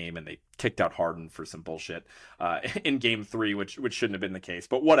winning that game, and they kicked out Harden for some bullshit in Game 3, which shouldn't have been the case.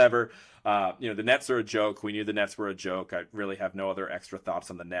 But whatever. The Nets are a joke. We knew the Nets were a joke. I really have no other extra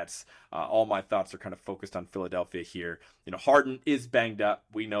thoughts on the Nets. All my thoughts are kind of focused on Philadelphia here. Harden is banged up.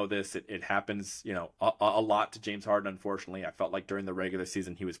 We know this. It happens, a lot to James Harden, unfortunately. I felt like during the regular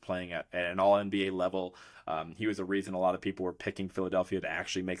season he was playing at an all-NBA level. He was a reason a lot of people were picking Philadelphia to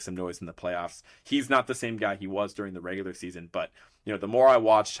actually make some noise in the playoffs. He's not the same guy he was during the regular season, but the more I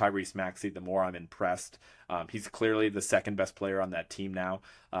watch Tyrese Maxey, the more I'm impressed. He's clearly the second best player on that team now.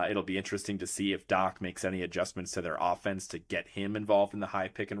 It'll be interesting to see if Doc makes any adjustments to their offense to get him involved in the high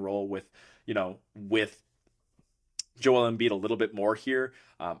pick and roll with Joel Embiid a little bit more here.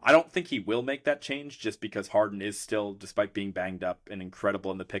 I don't think he will make that change just because Harden is still, despite being banged up, and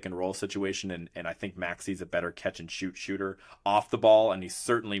incredible in the pick and roll situation. And I think Maxey's a better catch and shoot shooter off the ball, and he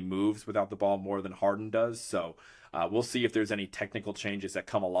certainly moves without the ball more than Harden does. So we'll see if there's any technical changes that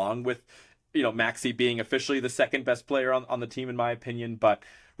come along with, Maxey being officially the second best player on the team, in my opinion. But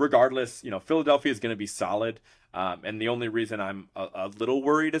regardless, Philadelphia is going to be solid. And the only reason I'm a little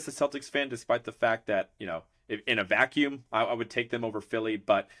worried as a Celtics fan, despite the fact that, in a vacuum, I would take them over Philly,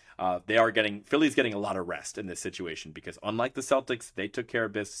 but Philly's getting a lot of rest in this situation because unlike the Celtics, they took care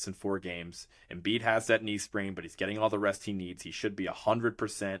of business in 4 games. Embiid has that knee sprain, but he's getting all the rest he needs. He should be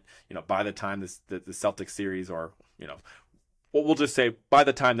 100%, by the time the Celtics series or, well, we'll just say by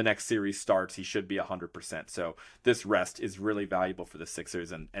the time the next series starts, he should be 100%. So this rest is really valuable for the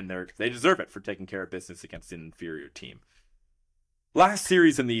Sixers, and they deserve it for taking care of business against an inferior team. Last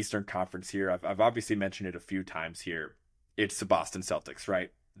series in the Eastern Conference here, I've obviously mentioned it a few times here. It's the Boston Celtics,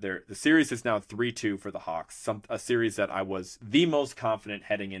 right? The series is now 3-2 for the Hawks, a series that I was the most confident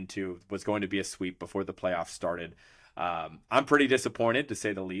heading into was going to be a sweep before the playoffs started. I'm pretty disappointed, to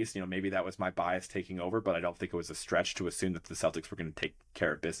say the least. Maybe that was my bias taking over, but I don't think it was a stretch to assume that the Celtics were going to take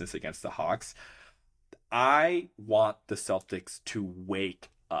care of business against the Hawks. I want the Celtics to wake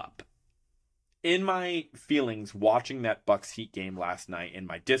up. In my feelings watching that Bucks Heat game last night, in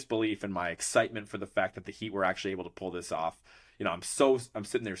my disbelief and my excitement for the fact that the Heat were actually able to pull this off, I'm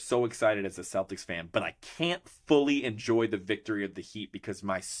sitting there so excited as a Celtics fan, but I can't fully enjoy the victory of the Heat because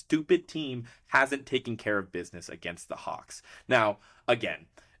my stupid team hasn't taken care of business against the Hawks. Now, again,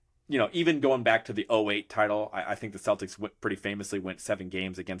 even going back to the 2008 title, I think the Celtics pretty famously went 7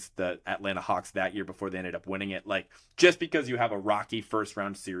 games against the Atlanta Hawks that year before they ended up winning it. Like, just because you have a rocky first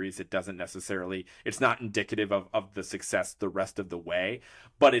round series, it's not indicative of the success the rest of the way.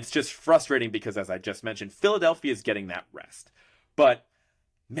 But it's just frustrating because, as I just mentioned, Philadelphia is getting that rest. But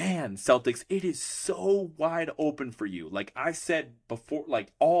man, Celtics, it is so wide open for you. Like I said before,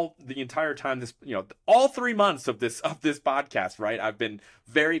 like the entire time all 3 months of this podcast, right? I've been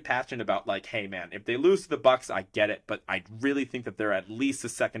very passionate about like, hey man, if they lose to the Bucks, I get it, but I really think that they're at least the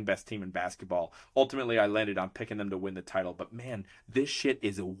second best team in basketball. Ultimately, I landed on picking them to win the title, but man, this shit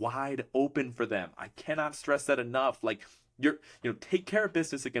is wide open for them. I cannot stress that enough. Like, take care of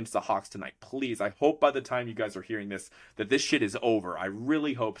business against the Hawks tonight, please. I hope by the time you guys are hearing this that this shit is over. I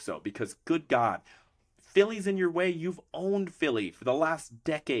really hope so, because good God, Philly's in your way. You've owned Philly for the last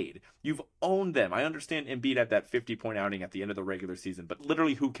decade. You've owned them. I understand Embiid had that 50-point outing at the end of the regular season, but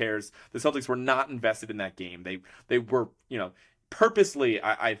literally who cares? The Celtics were not invested in that game. They were, purposely,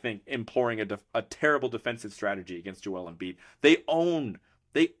 I think, employing a terrible defensive strategy against Joel Embiid. They own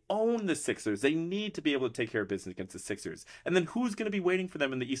the Sixers. They need to be able to take care of business against the Sixers. And then who's going to be waiting for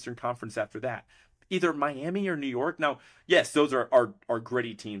them in the Eastern Conference after that? Either Miami or New York. Now, yes, those are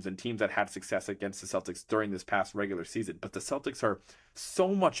gritty teams and teams that had success against the Celtics during this past regular season. But the Celtics are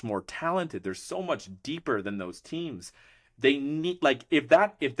so much more talented. They're so much deeper than those teams. They need, like, if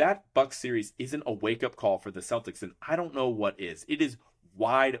that Bucks series isn't a wake-up call for the Celtics, then I don't know what is. It is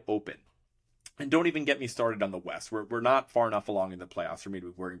wide open. And don't even get me started on the West. We're not far enough along in the playoffs for me to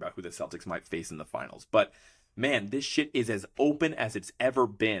be worrying about who the Celtics might face in the finals. But man, this shit is as open as it's ever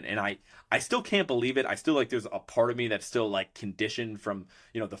been. And I still can't believe it. I still, like, there's a part of me that's still like conditioned from,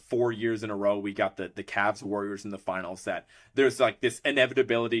 the 4 years in a row we got the Cavs Warriors in the finals, that there's like this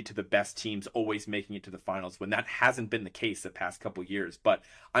inevitability to the best teams always making it to the finals, when that hasn't been the case the past couple years. But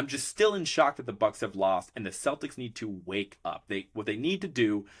I'm just still in shock that the Bucks have lost, and the Celtics need to wake up. What they need to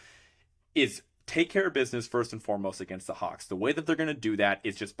do is take care of business first and foremost against the Hawks. The way that they're going to do that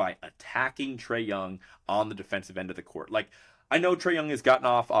is just by attacking Trae Young on the defensive end of the court. Like, I know Trae Young has gotten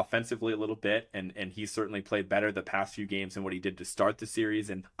off offensively a little bit, and he's certainly played better the past few games than what he did to start the series,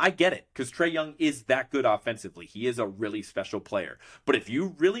 and I get it, because Trae Young is that good offensively. He is a really special player. But if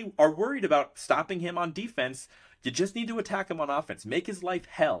you really are worried about stopping him on defense, you just need to attack him on offense. Make his life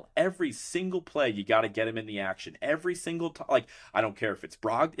hell. Every single play, you got to get him in the action. Every single time. Like, I don't care if it's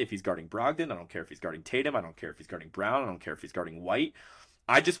if he's guarding Brogdon. I don't care if he's guarding Tatum. I don't care if he's guarding Brown. I don't care if he's guarding White.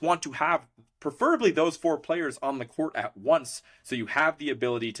 I just want to have preferably those 4 players on the court at once, so you have the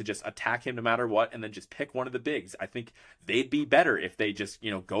ability to just attack him no matter what, and then just pick one of the bigs. I think they'd be better if they just,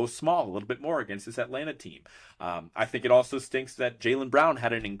 go small a little bit more against this Atlanta team. I think it also stinks that Jaylen Brown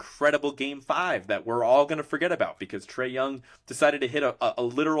had an incredible Game 5 that we're all going to forget about because Trae Young decided to hit a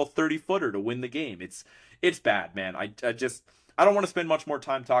literal 30-footer to win the game. It's bad, man. I don't want to spend much more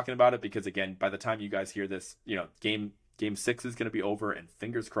time talking about it because, again, by the time you guys hear this, Game 6 is going to be over, and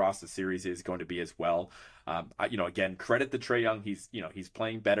fingers crossed the series is going to be as well. Again, credit to Trae Young. He's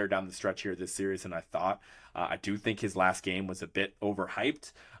playing better down the stretch here this series than I thought. I do think his last game was a bit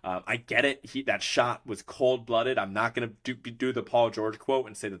overhyped. I get it. That shot was cold-blooded. I'm not going to do the Paul George quote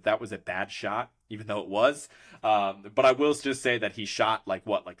and say that was a bad shot, even though it was. But I will just say that he shot like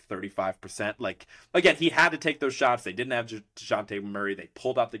 35%. Like, again, he had to take those shots. They didn't have DeJounte Murray. They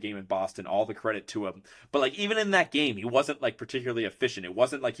pulled out the game in Boston. All the credit to him. But like, even in that game, he wasn't like particularly efficient. It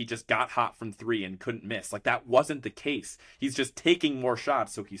wasn't like he just got hot from 3 and couldn't miss. Like, that wasn't the case. He's just taking more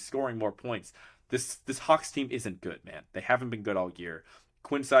shots, so he's scoring more points. This Hawks team isn't good, man. They haven't been good all year.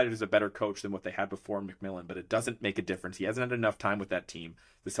 Quinn Snyder is a better coach than what they had before in McMillan, but it doesn't make a difference. He hasn't had enough time with that team.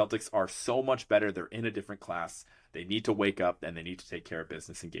 The Celtics are so much better. They're in a different class. They need to wake up, and they need to take care of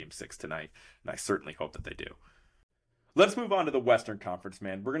business in Game 6 tonight, and I certainly hope that they do. Let's move on to the Western Conference,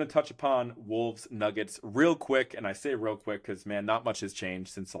 man. We're going to touch upon Wolves Nuggets real quick. And I say real quick because, man, not much has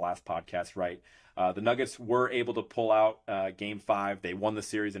changed since the last podcast, right? The Nuggets were able to pull out game 5. They won the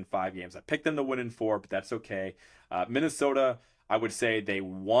series in 5 games. I picked them to win in 4, but that's okay. Minnesota, I would say they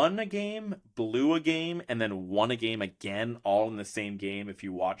won a game, blew a game, and then won a game again, all in the same game. If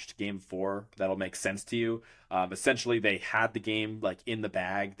you watched game 4, that'll make sense to you. Essentially, they had the game like in the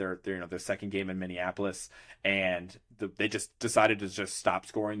bag. Their second game in Minneapolis, and they just decided to just stop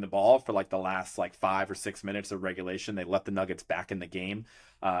scoring the ball for like the last like 5 or 6 minutes of regulation. They let the Nuggets back in the game,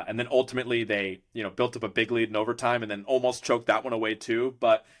 and then ultimately they built up a big lead in overtime, and then almost choked that one away too.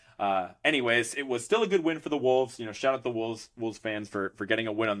 But anyways, it was still a good win for the Wolves. Shout out the Wolves fans for getting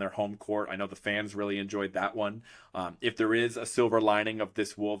a win on their home court. I know the fans really enjoyed that one. If there is a silver lining of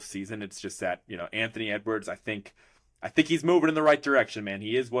this Wolves season, it's just that, Anthony Edwards, I think he's moving in the right direction, man.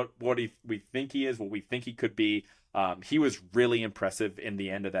 He is what we think he is, what we think he could be. He was really impressive in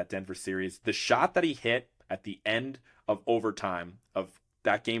the end of that Denver series. The shot that he hit at the end of overtime of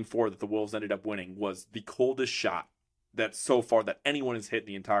that game 4 that the Wolves ended up winning was the coldest shot that so far that anyone has hit in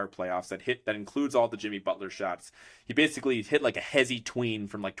the entire playoffs. That includes all the Jimmy Butler shots. He basically hit like a hezzy tween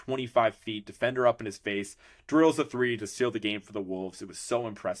from like 25 feet, defender up in his face, drills a 3 to seal the game for the Wolves. It was so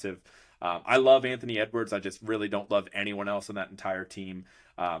impressive. I love Anthony Edwards. I just really don't love anyone else on that entire team.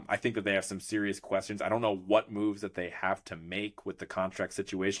 I think that they have some serious questions. I don't know what moves that they have to make with the contract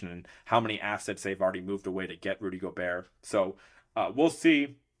situation and how many assets they've already moved away to get Rudy Gobert. So we'll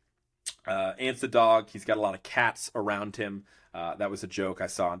see. Ant's the dog. He's got a lot of cats around him. That was a joke I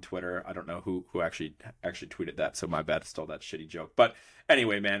saw on Twitter. I don't know who actually tweeted that, so my bad. Stole that shitty joke. But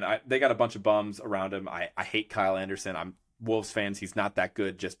anyway, man, they got a bunch of bums around him. I hate Kyle Anderson. I'm Wolves fans. He's not that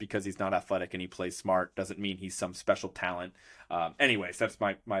good. Just because he's not athletic and he plays smart doesn't mean he's some special talent. Anyways, that's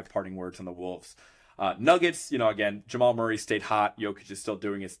my parting words on the Wolves. Nuggets, again, Jamal Murray stayed hot. Jokic is still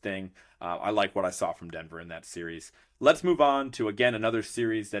doing his thing. I like what I saw from Denver in that series. Let's move on to, again, another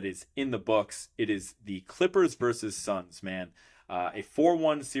series that is in the books. It is the Clippers versus Suns, man. A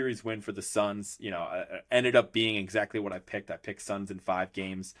 4-1 series win for the Suns, ended up being exactly what I picked. I picked Suns in 5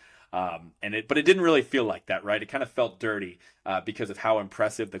 games. But it didn't really feel like that, right? It kind of felt dirty because of how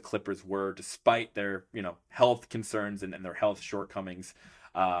impressive the Clippers were, despite their, health concerns and their health shortcomings.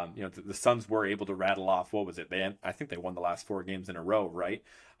 The Suns were able to rattle off, what was it? I think they won the last 4 games in a row, right?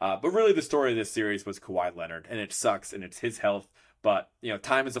 But really the story of this series was Kawhi Leonard, and it sucks, and it's his health. But,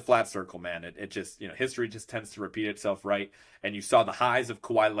 time is a flat circle, man. It just, history just tends to repeat itself, right? And you saw the highs of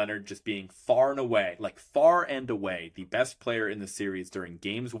Kawhi Leonard just being far and away, the best player in the series during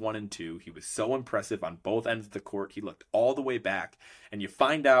games 1 and 2. He was so impressive on both ends of the court. He looked all the way back. And you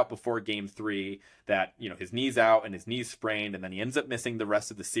find out before game 3 that, his knee's out and his knee's sprained, and then he ends up missing the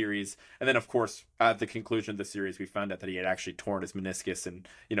rest of the series. And then, of course, at the conclusion of the series, we found out that he had actually torn his meniscus and,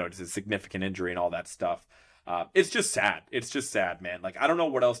 it's a significant injury and all that stuff. It's just sad. It's just sad, man. Like, I don't know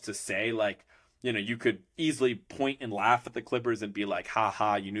what else to say. Like, you could easily point and laugh at the Clippers and be like, ha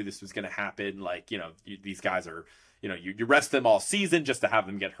ha, you knew this was going to happen. Like, these guys are, you rest them all season just to have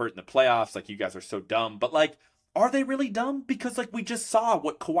them get hurt in the playoffs. Like, you guys are so dumb. But, like, are they really dumb? Because, like, we just saw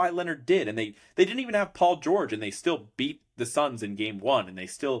what Kawhi Leonard did. And they didn't even have Paul George, and they still beat the Suns in game 1. And they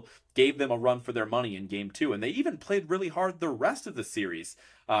still gave them a run for their money in game 2. And they even played really hard the rest of the series.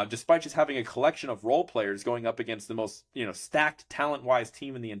 Despite just having a collection of role players going up against the most, stacked talent-wise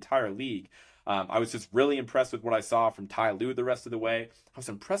team in the entire league. I was just really impressed with what I saw from Ty Lue the rest of the way. I was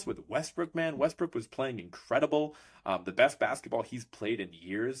impressed with Westbrook, man. Westbrook was playing incredible. The best basketball he's played in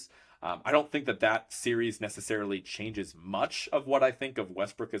years. I don't think that series necessarily changes much of what I think of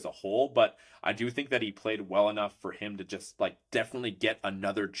Westbrook as a whole, but I do think that he played well enough for him to just definitely get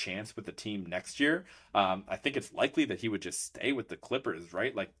another chance with the team next year. I think it's likely that he would just stay with the Clippers,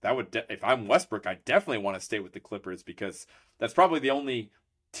 right? Like that would, if I'm Westbrook, I definitely want to stay with the Clippers because that's probably the only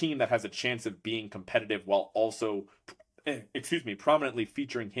team that has a chance of being competitive while also, prominently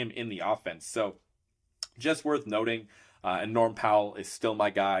featuring him in the offense. So just worth noting. And Norm Powell is still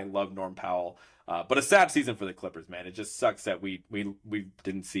my guy. Love Norm Powell. But a sad season for the Clippers, man. It just sucks that we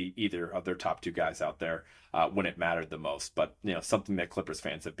didn't see either of their top 2 guys out there when it mattered the most. But, something that Clippers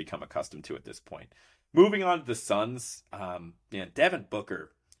fans have become accustomed to at this point. Moving on to the Suns, Devin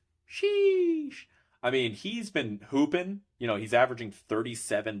Booker. Sheesh. I mean, he's been hooping. He's averaging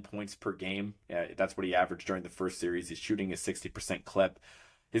 37 points per game. That's what he averaged during the first series. He's shooting a 60% clip.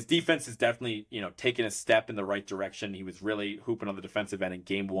 his defense is definitely, taken a step in the right direction. He was really hooping on the defensive end in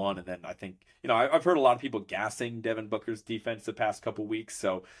game one. And then I think, I've heard a lot of people gassing Devin Booker's defense the past couple weeks.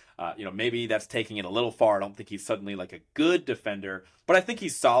 So, maybe that's taking it a little far. I don't think he's suddenly like a good defender, but I think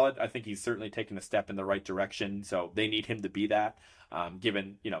he's solid. I think he's certainly taken a step in the right direction. So they need him to be that.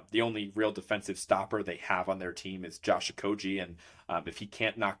 Given, the only real defensive stopper they have on their team is Josh Okogie. And if he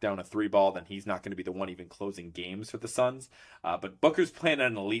can't knock down a three ball, then he's not going to be the one even closing games for the Suns. But Booker's playing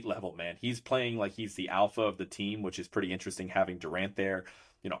at an elite level, man. He's playing like he's the alpha of the team, which is pretty interesting having Durant there.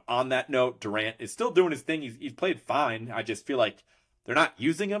 On that note, Durant is still doing his thing. He's played fine. I just feel like they're not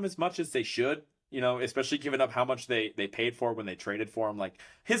using him as much as they should. Especially given up how much they paid for when they traded for him. Like,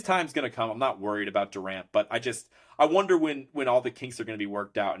 his time's going to come. I'm not worried about Durant, but I wonder when all the kinks are going to be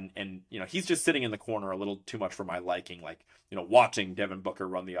worked out. And he's just sitting in the corner a little too much for my liking. Like, watching Devin Booker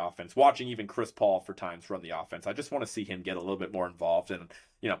run the offense, watching even Chris Paul for times run the offense. I just want to see him get a little bit more involved. And,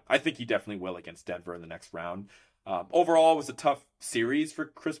 I think he definitely will against Denver in the next round. Overall, it was a tough series for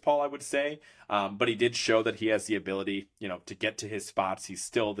Chris Paul, I would say. But he did show that he has the ability, to get to his spots. He's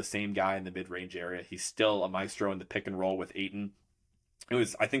still the same guy in the mid-range area. He's still a maestro in the pick and roll with Ayton.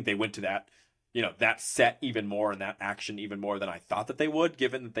 I think they went to that, that set even more and that action even more than I thought that they would,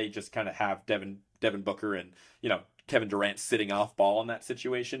 given that they just kind of have Devin Booker and, Kevin Durant sitting off ball in that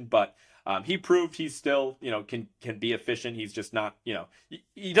situation. But he proved he's still, can be efficient. He's just not,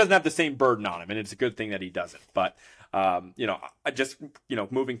 he doesn't have the same burden on him, and it's a good thing that he doesn't. But, I just,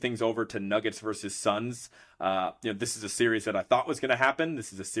 moving things over to Nuggets versus Suns, this is a series that I thought was going to happen.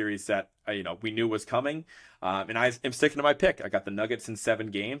 This is a series that, we knew was coming. And I am sticking to my pick. I got the Nuggets in 7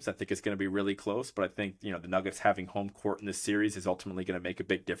 games. I think it's going to be really close, but I think, the Nuggets having home court in this series is ultimately going to make a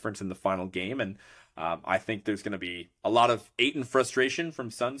big difference in the final game. And I think there's going to be a lot of Ayton frustration from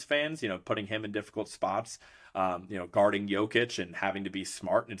Suns fans, putting him in difficult spots, guarding Jokic and having to be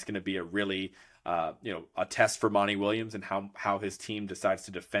smart. And it's going to be a really, a test for Monty Williams and how his team decides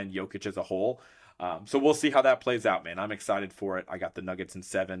to defend Jokic as a whole. So we'll see how that plays out, man. I'm excited for it. I got the Nuggets in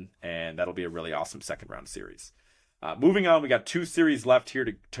 7, and that'll be a really awesome second round series. Moving on, we got 2 series left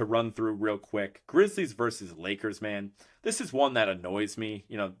here to run through real quick. Grizzlies versus Lakers, man. This is one that annoys me.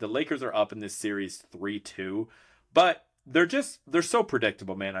 The Lakers are up in this series 3-2, but they're so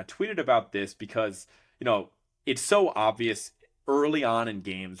predictable, man. I tweeted about this because, it's so obvious early on in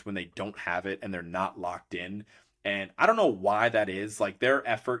games when they don't have it and they're not locked in. And I don't know why that is. Like, their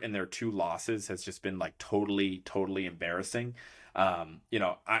effort in their 2 losses has just been like totally embarrassing.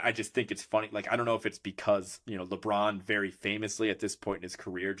 I just think it's funny. Like, I don't know if it's because, LeBron very famously at this point in his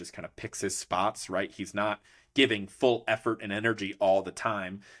career just kind of picks his spots, right? He's not giving full effort and energy all the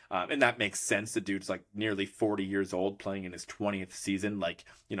time. And that makes sense. The dude's like nearly 40 years old playing in his 20th season. Like,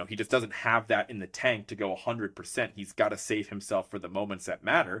 he just doesn't have that in the tank to go 100%. He's got to save himself for the moments that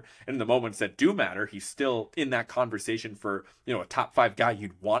matter. And in the moments that do matter, he's still in that conversation for, a top 5 guy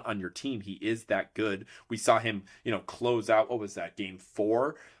you'd want on your team. He is that good. We saw him, close out, what was that, game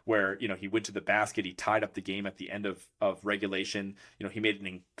 4? Where, he went to the basket, he tied up the game at the end of regulation. He made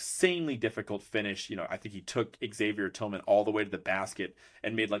an insanely difficult finish. I think he took Xavier Tillman all the way to the basket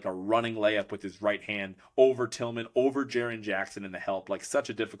and made like a running layup with his right hand over Tillman, over Jaren Jackson in the help, like such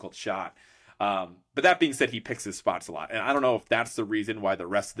a difficult shot. But that being said, he picks his spots a lot. And I don't know if that's the reason why the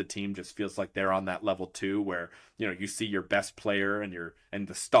rest of the team just feels like they're on that level too, where, you see your best player and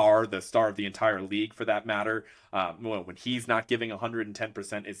the star of the entire league for that matter. When he's not giving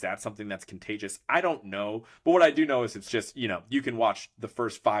 110%, is that something that's contagious? I don't know. But what I do know is it's just, you can watch the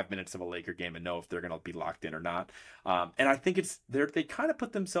first 5 minutes of a Laker game and know if they're going to be locked in or not. And I think they kind of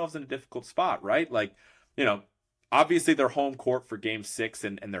put themselves in a difficult spot, right? Like, obviously, they're home court for Game 6,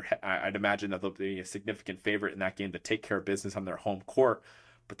 and I'd imagine that they'll be a significant favorite in that game to take care of business on their home court.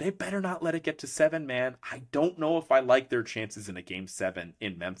 But they better not let it get to 7, man. I don't know if I like their chances in a Game 7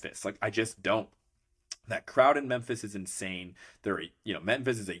 in Memphis. Like, I just don't. That crowd in Memphis is insane.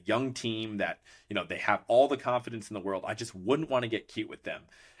 Memphis is a young team that, they have all the confidence in the world. I just wouldn't want to get cute with them.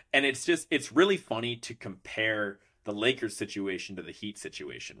 And it's really funny to compare the Lakers situation to the Heat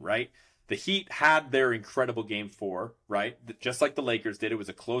situation, right? The Heat had their incredible game 4, right? Just like the Lakers did. It was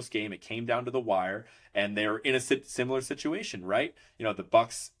a close game. It came down to the wire, and they're in a similar situation, right? The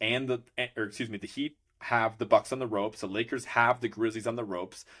Bucks the Heat have the Bucks on the ropes. The Lakers have the Grizzlies on the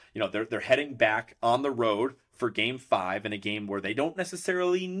ropes. They're heading back on the road for Game 5 in a game where they don't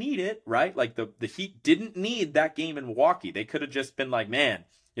necessarily need it, right? Like the Heat didn't need that game in Milwaukee. They could have just been like, man,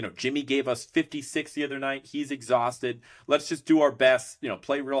 Jimmy gave us 56 the other night. He's exhausted. Let's just do our best,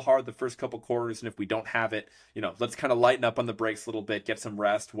 play real hard the first couple quarters. And if we don't have it, let's kind of lighten up on the brakes a little bit, get some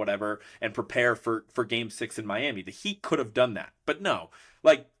rest, whatever, and prepare for game 6 in Miami. The Heat could have done that. But no,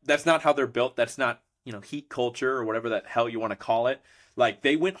 that's not how they're built. That's not, Heat culture or whatever that hell you want to call it.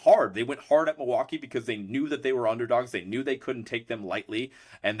 They went hard. They went hard at Milwaukee because they knew that they were underdogs. They knew they couldn't take them lightly.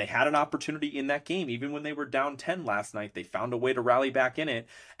 And they had an opportunity in that game. Even when they were down 10 last night, they found a way to rally back in it.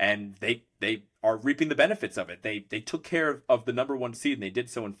 And they are reaping the benefits of it. They took care of the number 1 seed, and they did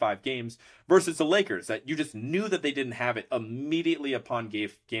so in 5 games versus the Lakers that you just knew that they didn't have it immediately upon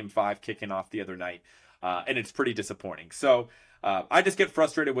game 5 kicking off the other night. And it's pretty disappointing. So I just get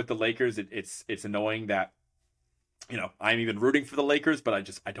frustrated with the Lakers. It's annoying that, I'm even rooting for the Lakers, but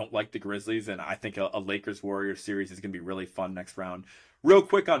I don't like the Grizzlies, and I think a Lakers-Warriors series is going to be really fun next round. Real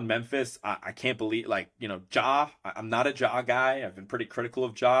quick on Memphis, I can't believe, Ja, I'm not a Ja guy. I've been pretty critical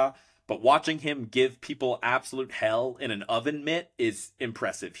of Ja, but watching him give people absolute hell in an oven mitt is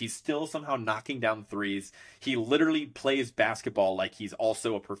impressive. He's still somehow knocking down threes. He literally plays basketball like he's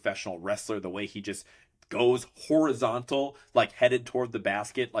also a professional wrestler, the way he just goes horizontal, headed toward the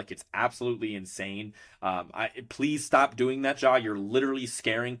basket. It's absolutely insane. Please stop doing that, Ja. You're literally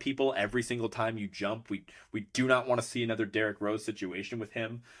scaring people every single time you jump. We do not want to see another Derrick Rose situation with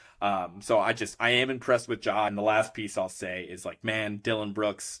him. So I am impressed with Ja. And the last piece I'll say is man, Dillon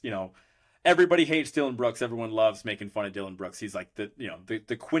Brooks, everybody hates Dillon Brooks. Everyone loves making fun of Dillon Brooks. He's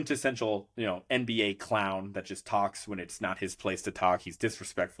the quintessential, NBA clown that just talks when it's not his place to talk. He's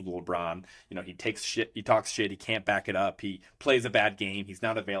disrespectful to LeBron. He takes shit. He talks shit. He can't back it up. He plays a bad game. He's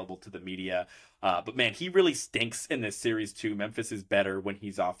not available to the media. But man, he really stinks in this series too. Memphis is better when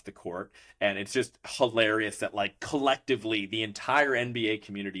he's off the court. And it's just hilarious that collectively the entire NBA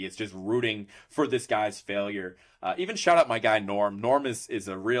community is just rooting for this guy's failure. Even shout out my guy Norm. Norm is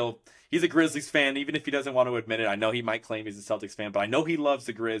he's a Grizzlies fan, even if he doesn't want to admit it. I know he might claim he's a Celtics fan, but I know he loves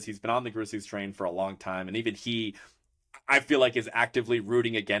the Grizz. He's been on the Grizzlies train for a long time. And even he, I feel like, is actively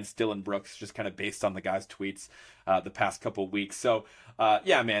rooting against Dillon Brooks, just kind of based on the guy's tweets the past couple of weeks. So,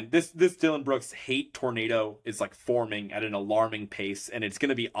 yeah, man, this Dillon Brooks hate tornado is forming at an alarming pace, and it's going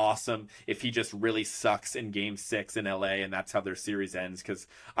to be awesome if he just really sucks in Game 6 in LA, and that's how their series ends, because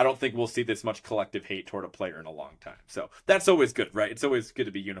I don't think we'll see this much collective hate toward a player in a long time. So that's always good, right? It's always good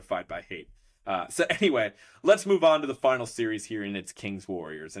to be unified by hate. So anyway, let's move on to the final series here, and it's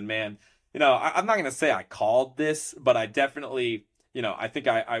Kings-Warriors. And man, I'm not going to say I called this, but I definitely, I think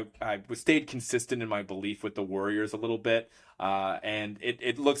I stayed consistent in my belief with the Warriors a little bit. And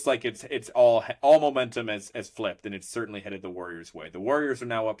it looks like it's all momentum has flipped, and it's certainly headed the Warriors' way. The Warriors are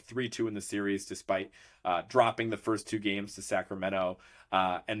now up 3-2 in the series, despite dropping the first 2 games to Sacramento.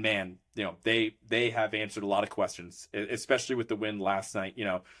 And man, they have answered a lot of questions, especially with the win last night.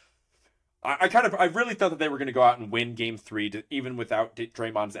 I really thought that they were going to go out and win Game 3, even without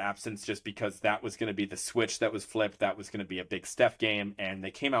Draymond's absence, just because that was going to be the switch that was flipped. That was going to be a big Steph game, and they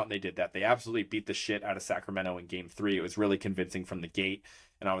came out and they did that. They absolutely beat the shit out of Sacramento in Game 3. It was really convincing from the gate,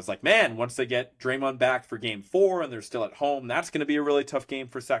 and I was like, man, once they get Draymond back for Game 4 and they're still at home, that's going to be a really tough game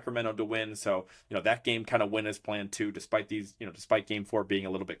for Sacramento to win. So, that game kind of went as planned too, despite Game 4 being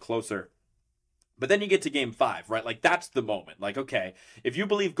a little bit closer. But then you get to Game 5, right? That's the moment. Okay, if you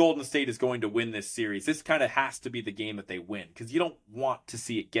believe Golden State is going to win this series, this kind of has to be the game that they win, because you don't want to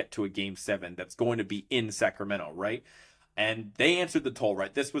see it get to a Game 7 that's going to be in Sacramento, right? And they answered the toll,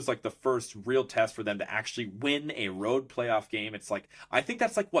 right? This was the first real test for them to actually win a road playoff game. It's I think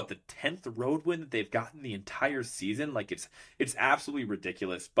that's the 10th road win that they've gotten the entire season. It's absolutely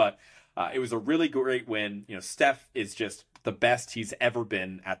ridiculous, but it was a really great win. Steph is just the best he's ever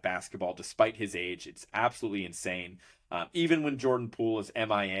been at basketball, despite his age. It's absolutely insane. Even when Jordan Poole is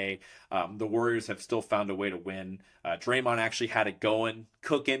MIA, the Warriors have still found a way to win. Draymond actually had it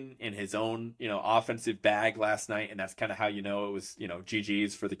cooking in his own, offensive bag last night, and that's kind of how it was,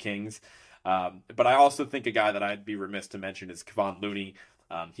 GG's for the Kings. But I also think a guy that I'd be remiss to mention is Kevon Looney.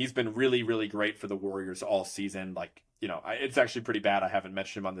 He's been really, really great for the Warriors all season. It's actually pretty bad I haven't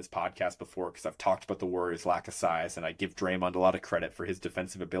mentioned him on this podcast before, because I've talked about the Warriors' lack of size, and I give Draymond a lot of credit for his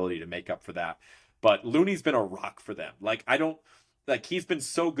defensive ability to make up for that. But Looney's been a rock for them. He's been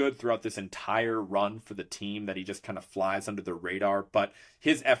so good throughout this entire run for the team that he just kind of flies under the radar. But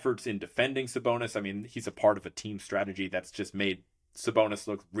his efforts in defending Sabonis, he's a part of a team strategy that's just made Sabonis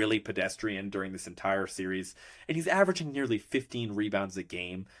looked really pedestrian during this entire series, and he's averaging nearly 15 rebounds a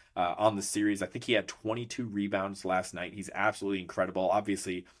game on the series. I think he had 22 rebounds last night. He's absolutely incredible.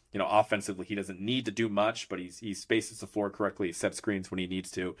 Obviously, offensively, he doesn't need to do much, but he spaces the floor correctly. He sets screens when he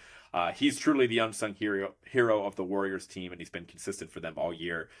needs to. He's truly the unsung hero of the Warriors team, and he's been consistent for them all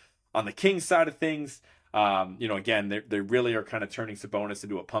year. On the Kings side of things, again, they really are kind of turning Sabonis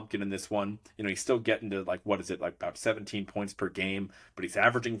into a pumpkin in this one. He's still getting to about 17 points per game, but he's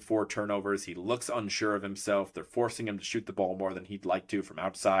averaging 4 turnovers. He looks unsure of himself. They're forcing him to shoot the ball more than he'd like to from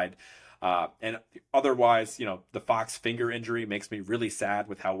outside. And otherwise, the Fox finger injury makes me really sad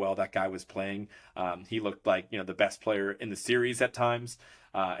with how well that guy was playing. He looked like, the best player in the series at times.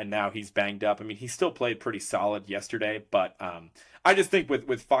 And now he's banged up. I mean, he still played pretty solid yesterday, but I just think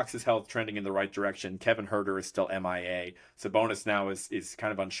with Fox's health trending in the right direction, Kevin Huerter is still MIA. Sabonis now is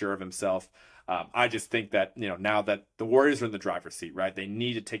kind of unsure of himself. I just think that, now that the Warriors are in the driver's seat, right? They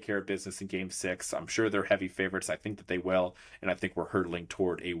need to take care of business in Game 6. I'm sure they're heavy favorites. I think that they will. And I think we're hurtling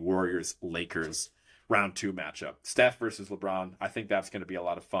toward a Warriors-Lakers round 2 matchup. Steph versus LeBron. I think that's going to be a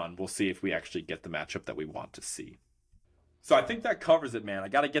lot of fun. We'll see if we actually get the matchup that we want to see. So I think that covers it, man. I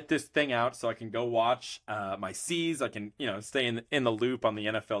got to get this thing out so I can go watch my C's. I can, stay in the loop on the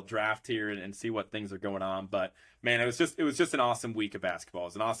NFL draft here and see what things are going on. But man, it was just an awesome week of basketball. It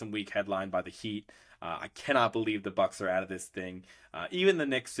was an awesome week headlined by the Heat. I cannot believe the Bucks are out of this thing. Even the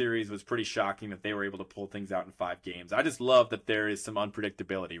Knicks series was pretty shocking that they were able to pull things out in 5 games. I just love that there is some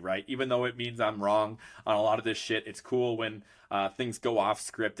unpredictability, right? Even though it means I'm wrong on a lot of this shit, it's cool when things go off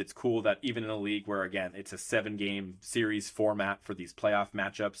script. It's cool that even in a league where, again, it's a 7-game series format for these playoff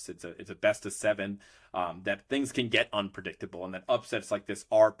matchups, it's a best of 7, that things can get unpredictable and that upsets like this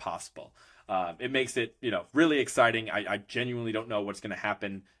are possible. It makes it, really exciting. I genuinely don't know what's going to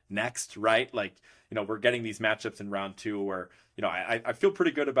happen next, right? Like, we're getting these matchups in round 2 where, I feel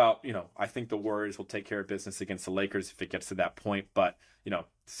pretty good about, I think the Warriors will take care of business against the Lakers if it gets to that point. But,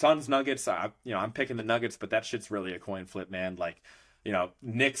 Suns, Nuggets, I'm picking the Nuggets, but that shit's really a coin flip, man. Like,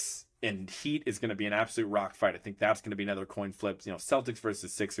 Knicks and Heat is going to be an absolute rock fight. I think that's going to be another coin flip. Celtics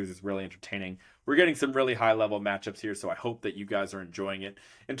versus Sixers is really entertaining. We're getting some really high-level matchups here, so I hope that you guys are enjoying it.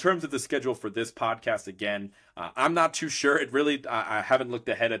 In terms of the schedule for this podcast, again, I'm not too sure. I haven't looked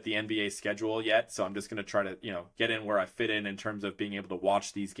ahead at the NBA schedule yet, so I'm just going to try to, get in where I fit in terms of being able to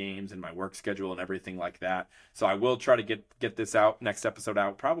watch these games and my work schedule and everything like that. So I will try to get this next episode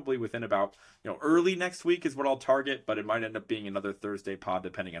out, probably within about, early next week is what I'll target, but it might end up being another Thursday pod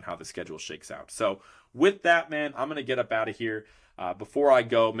depending on how the schedule shakes out. So with that, man, I'm going to get up out of here. Before I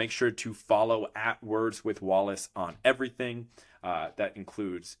go, make sure to follow @WordsWithWallace on everything. That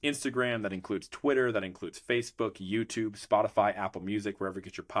includes Instagram, that includes Twitter, that includes Facebook, YouTube, Spotify, Apple Music, wherever you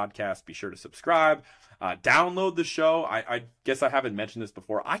get your podcast. Be sure to subscribe. Download the show. I guess I haven't mentioned this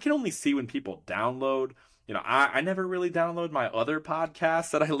before. I can only see when people download. I never really download my other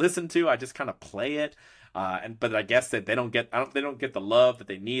podcasts that I listen to. I just kind of play it. But I guess that they don't get the love that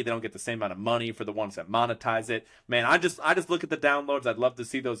they need. They don't get the same amount of money for the ones that monetize it. Man, I just look at the downloads. I'd love to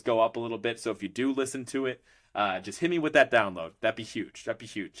see those go up a little bit. So if you do listen to it, just hit me with that download. That'd be huge.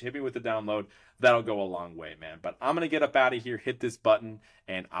 Hit me with the download. That'll go a long way, man. But I'm going to get up out of here, hit this button,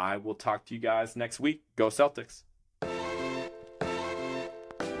 and I will talk to you guys next week. Go Celtics.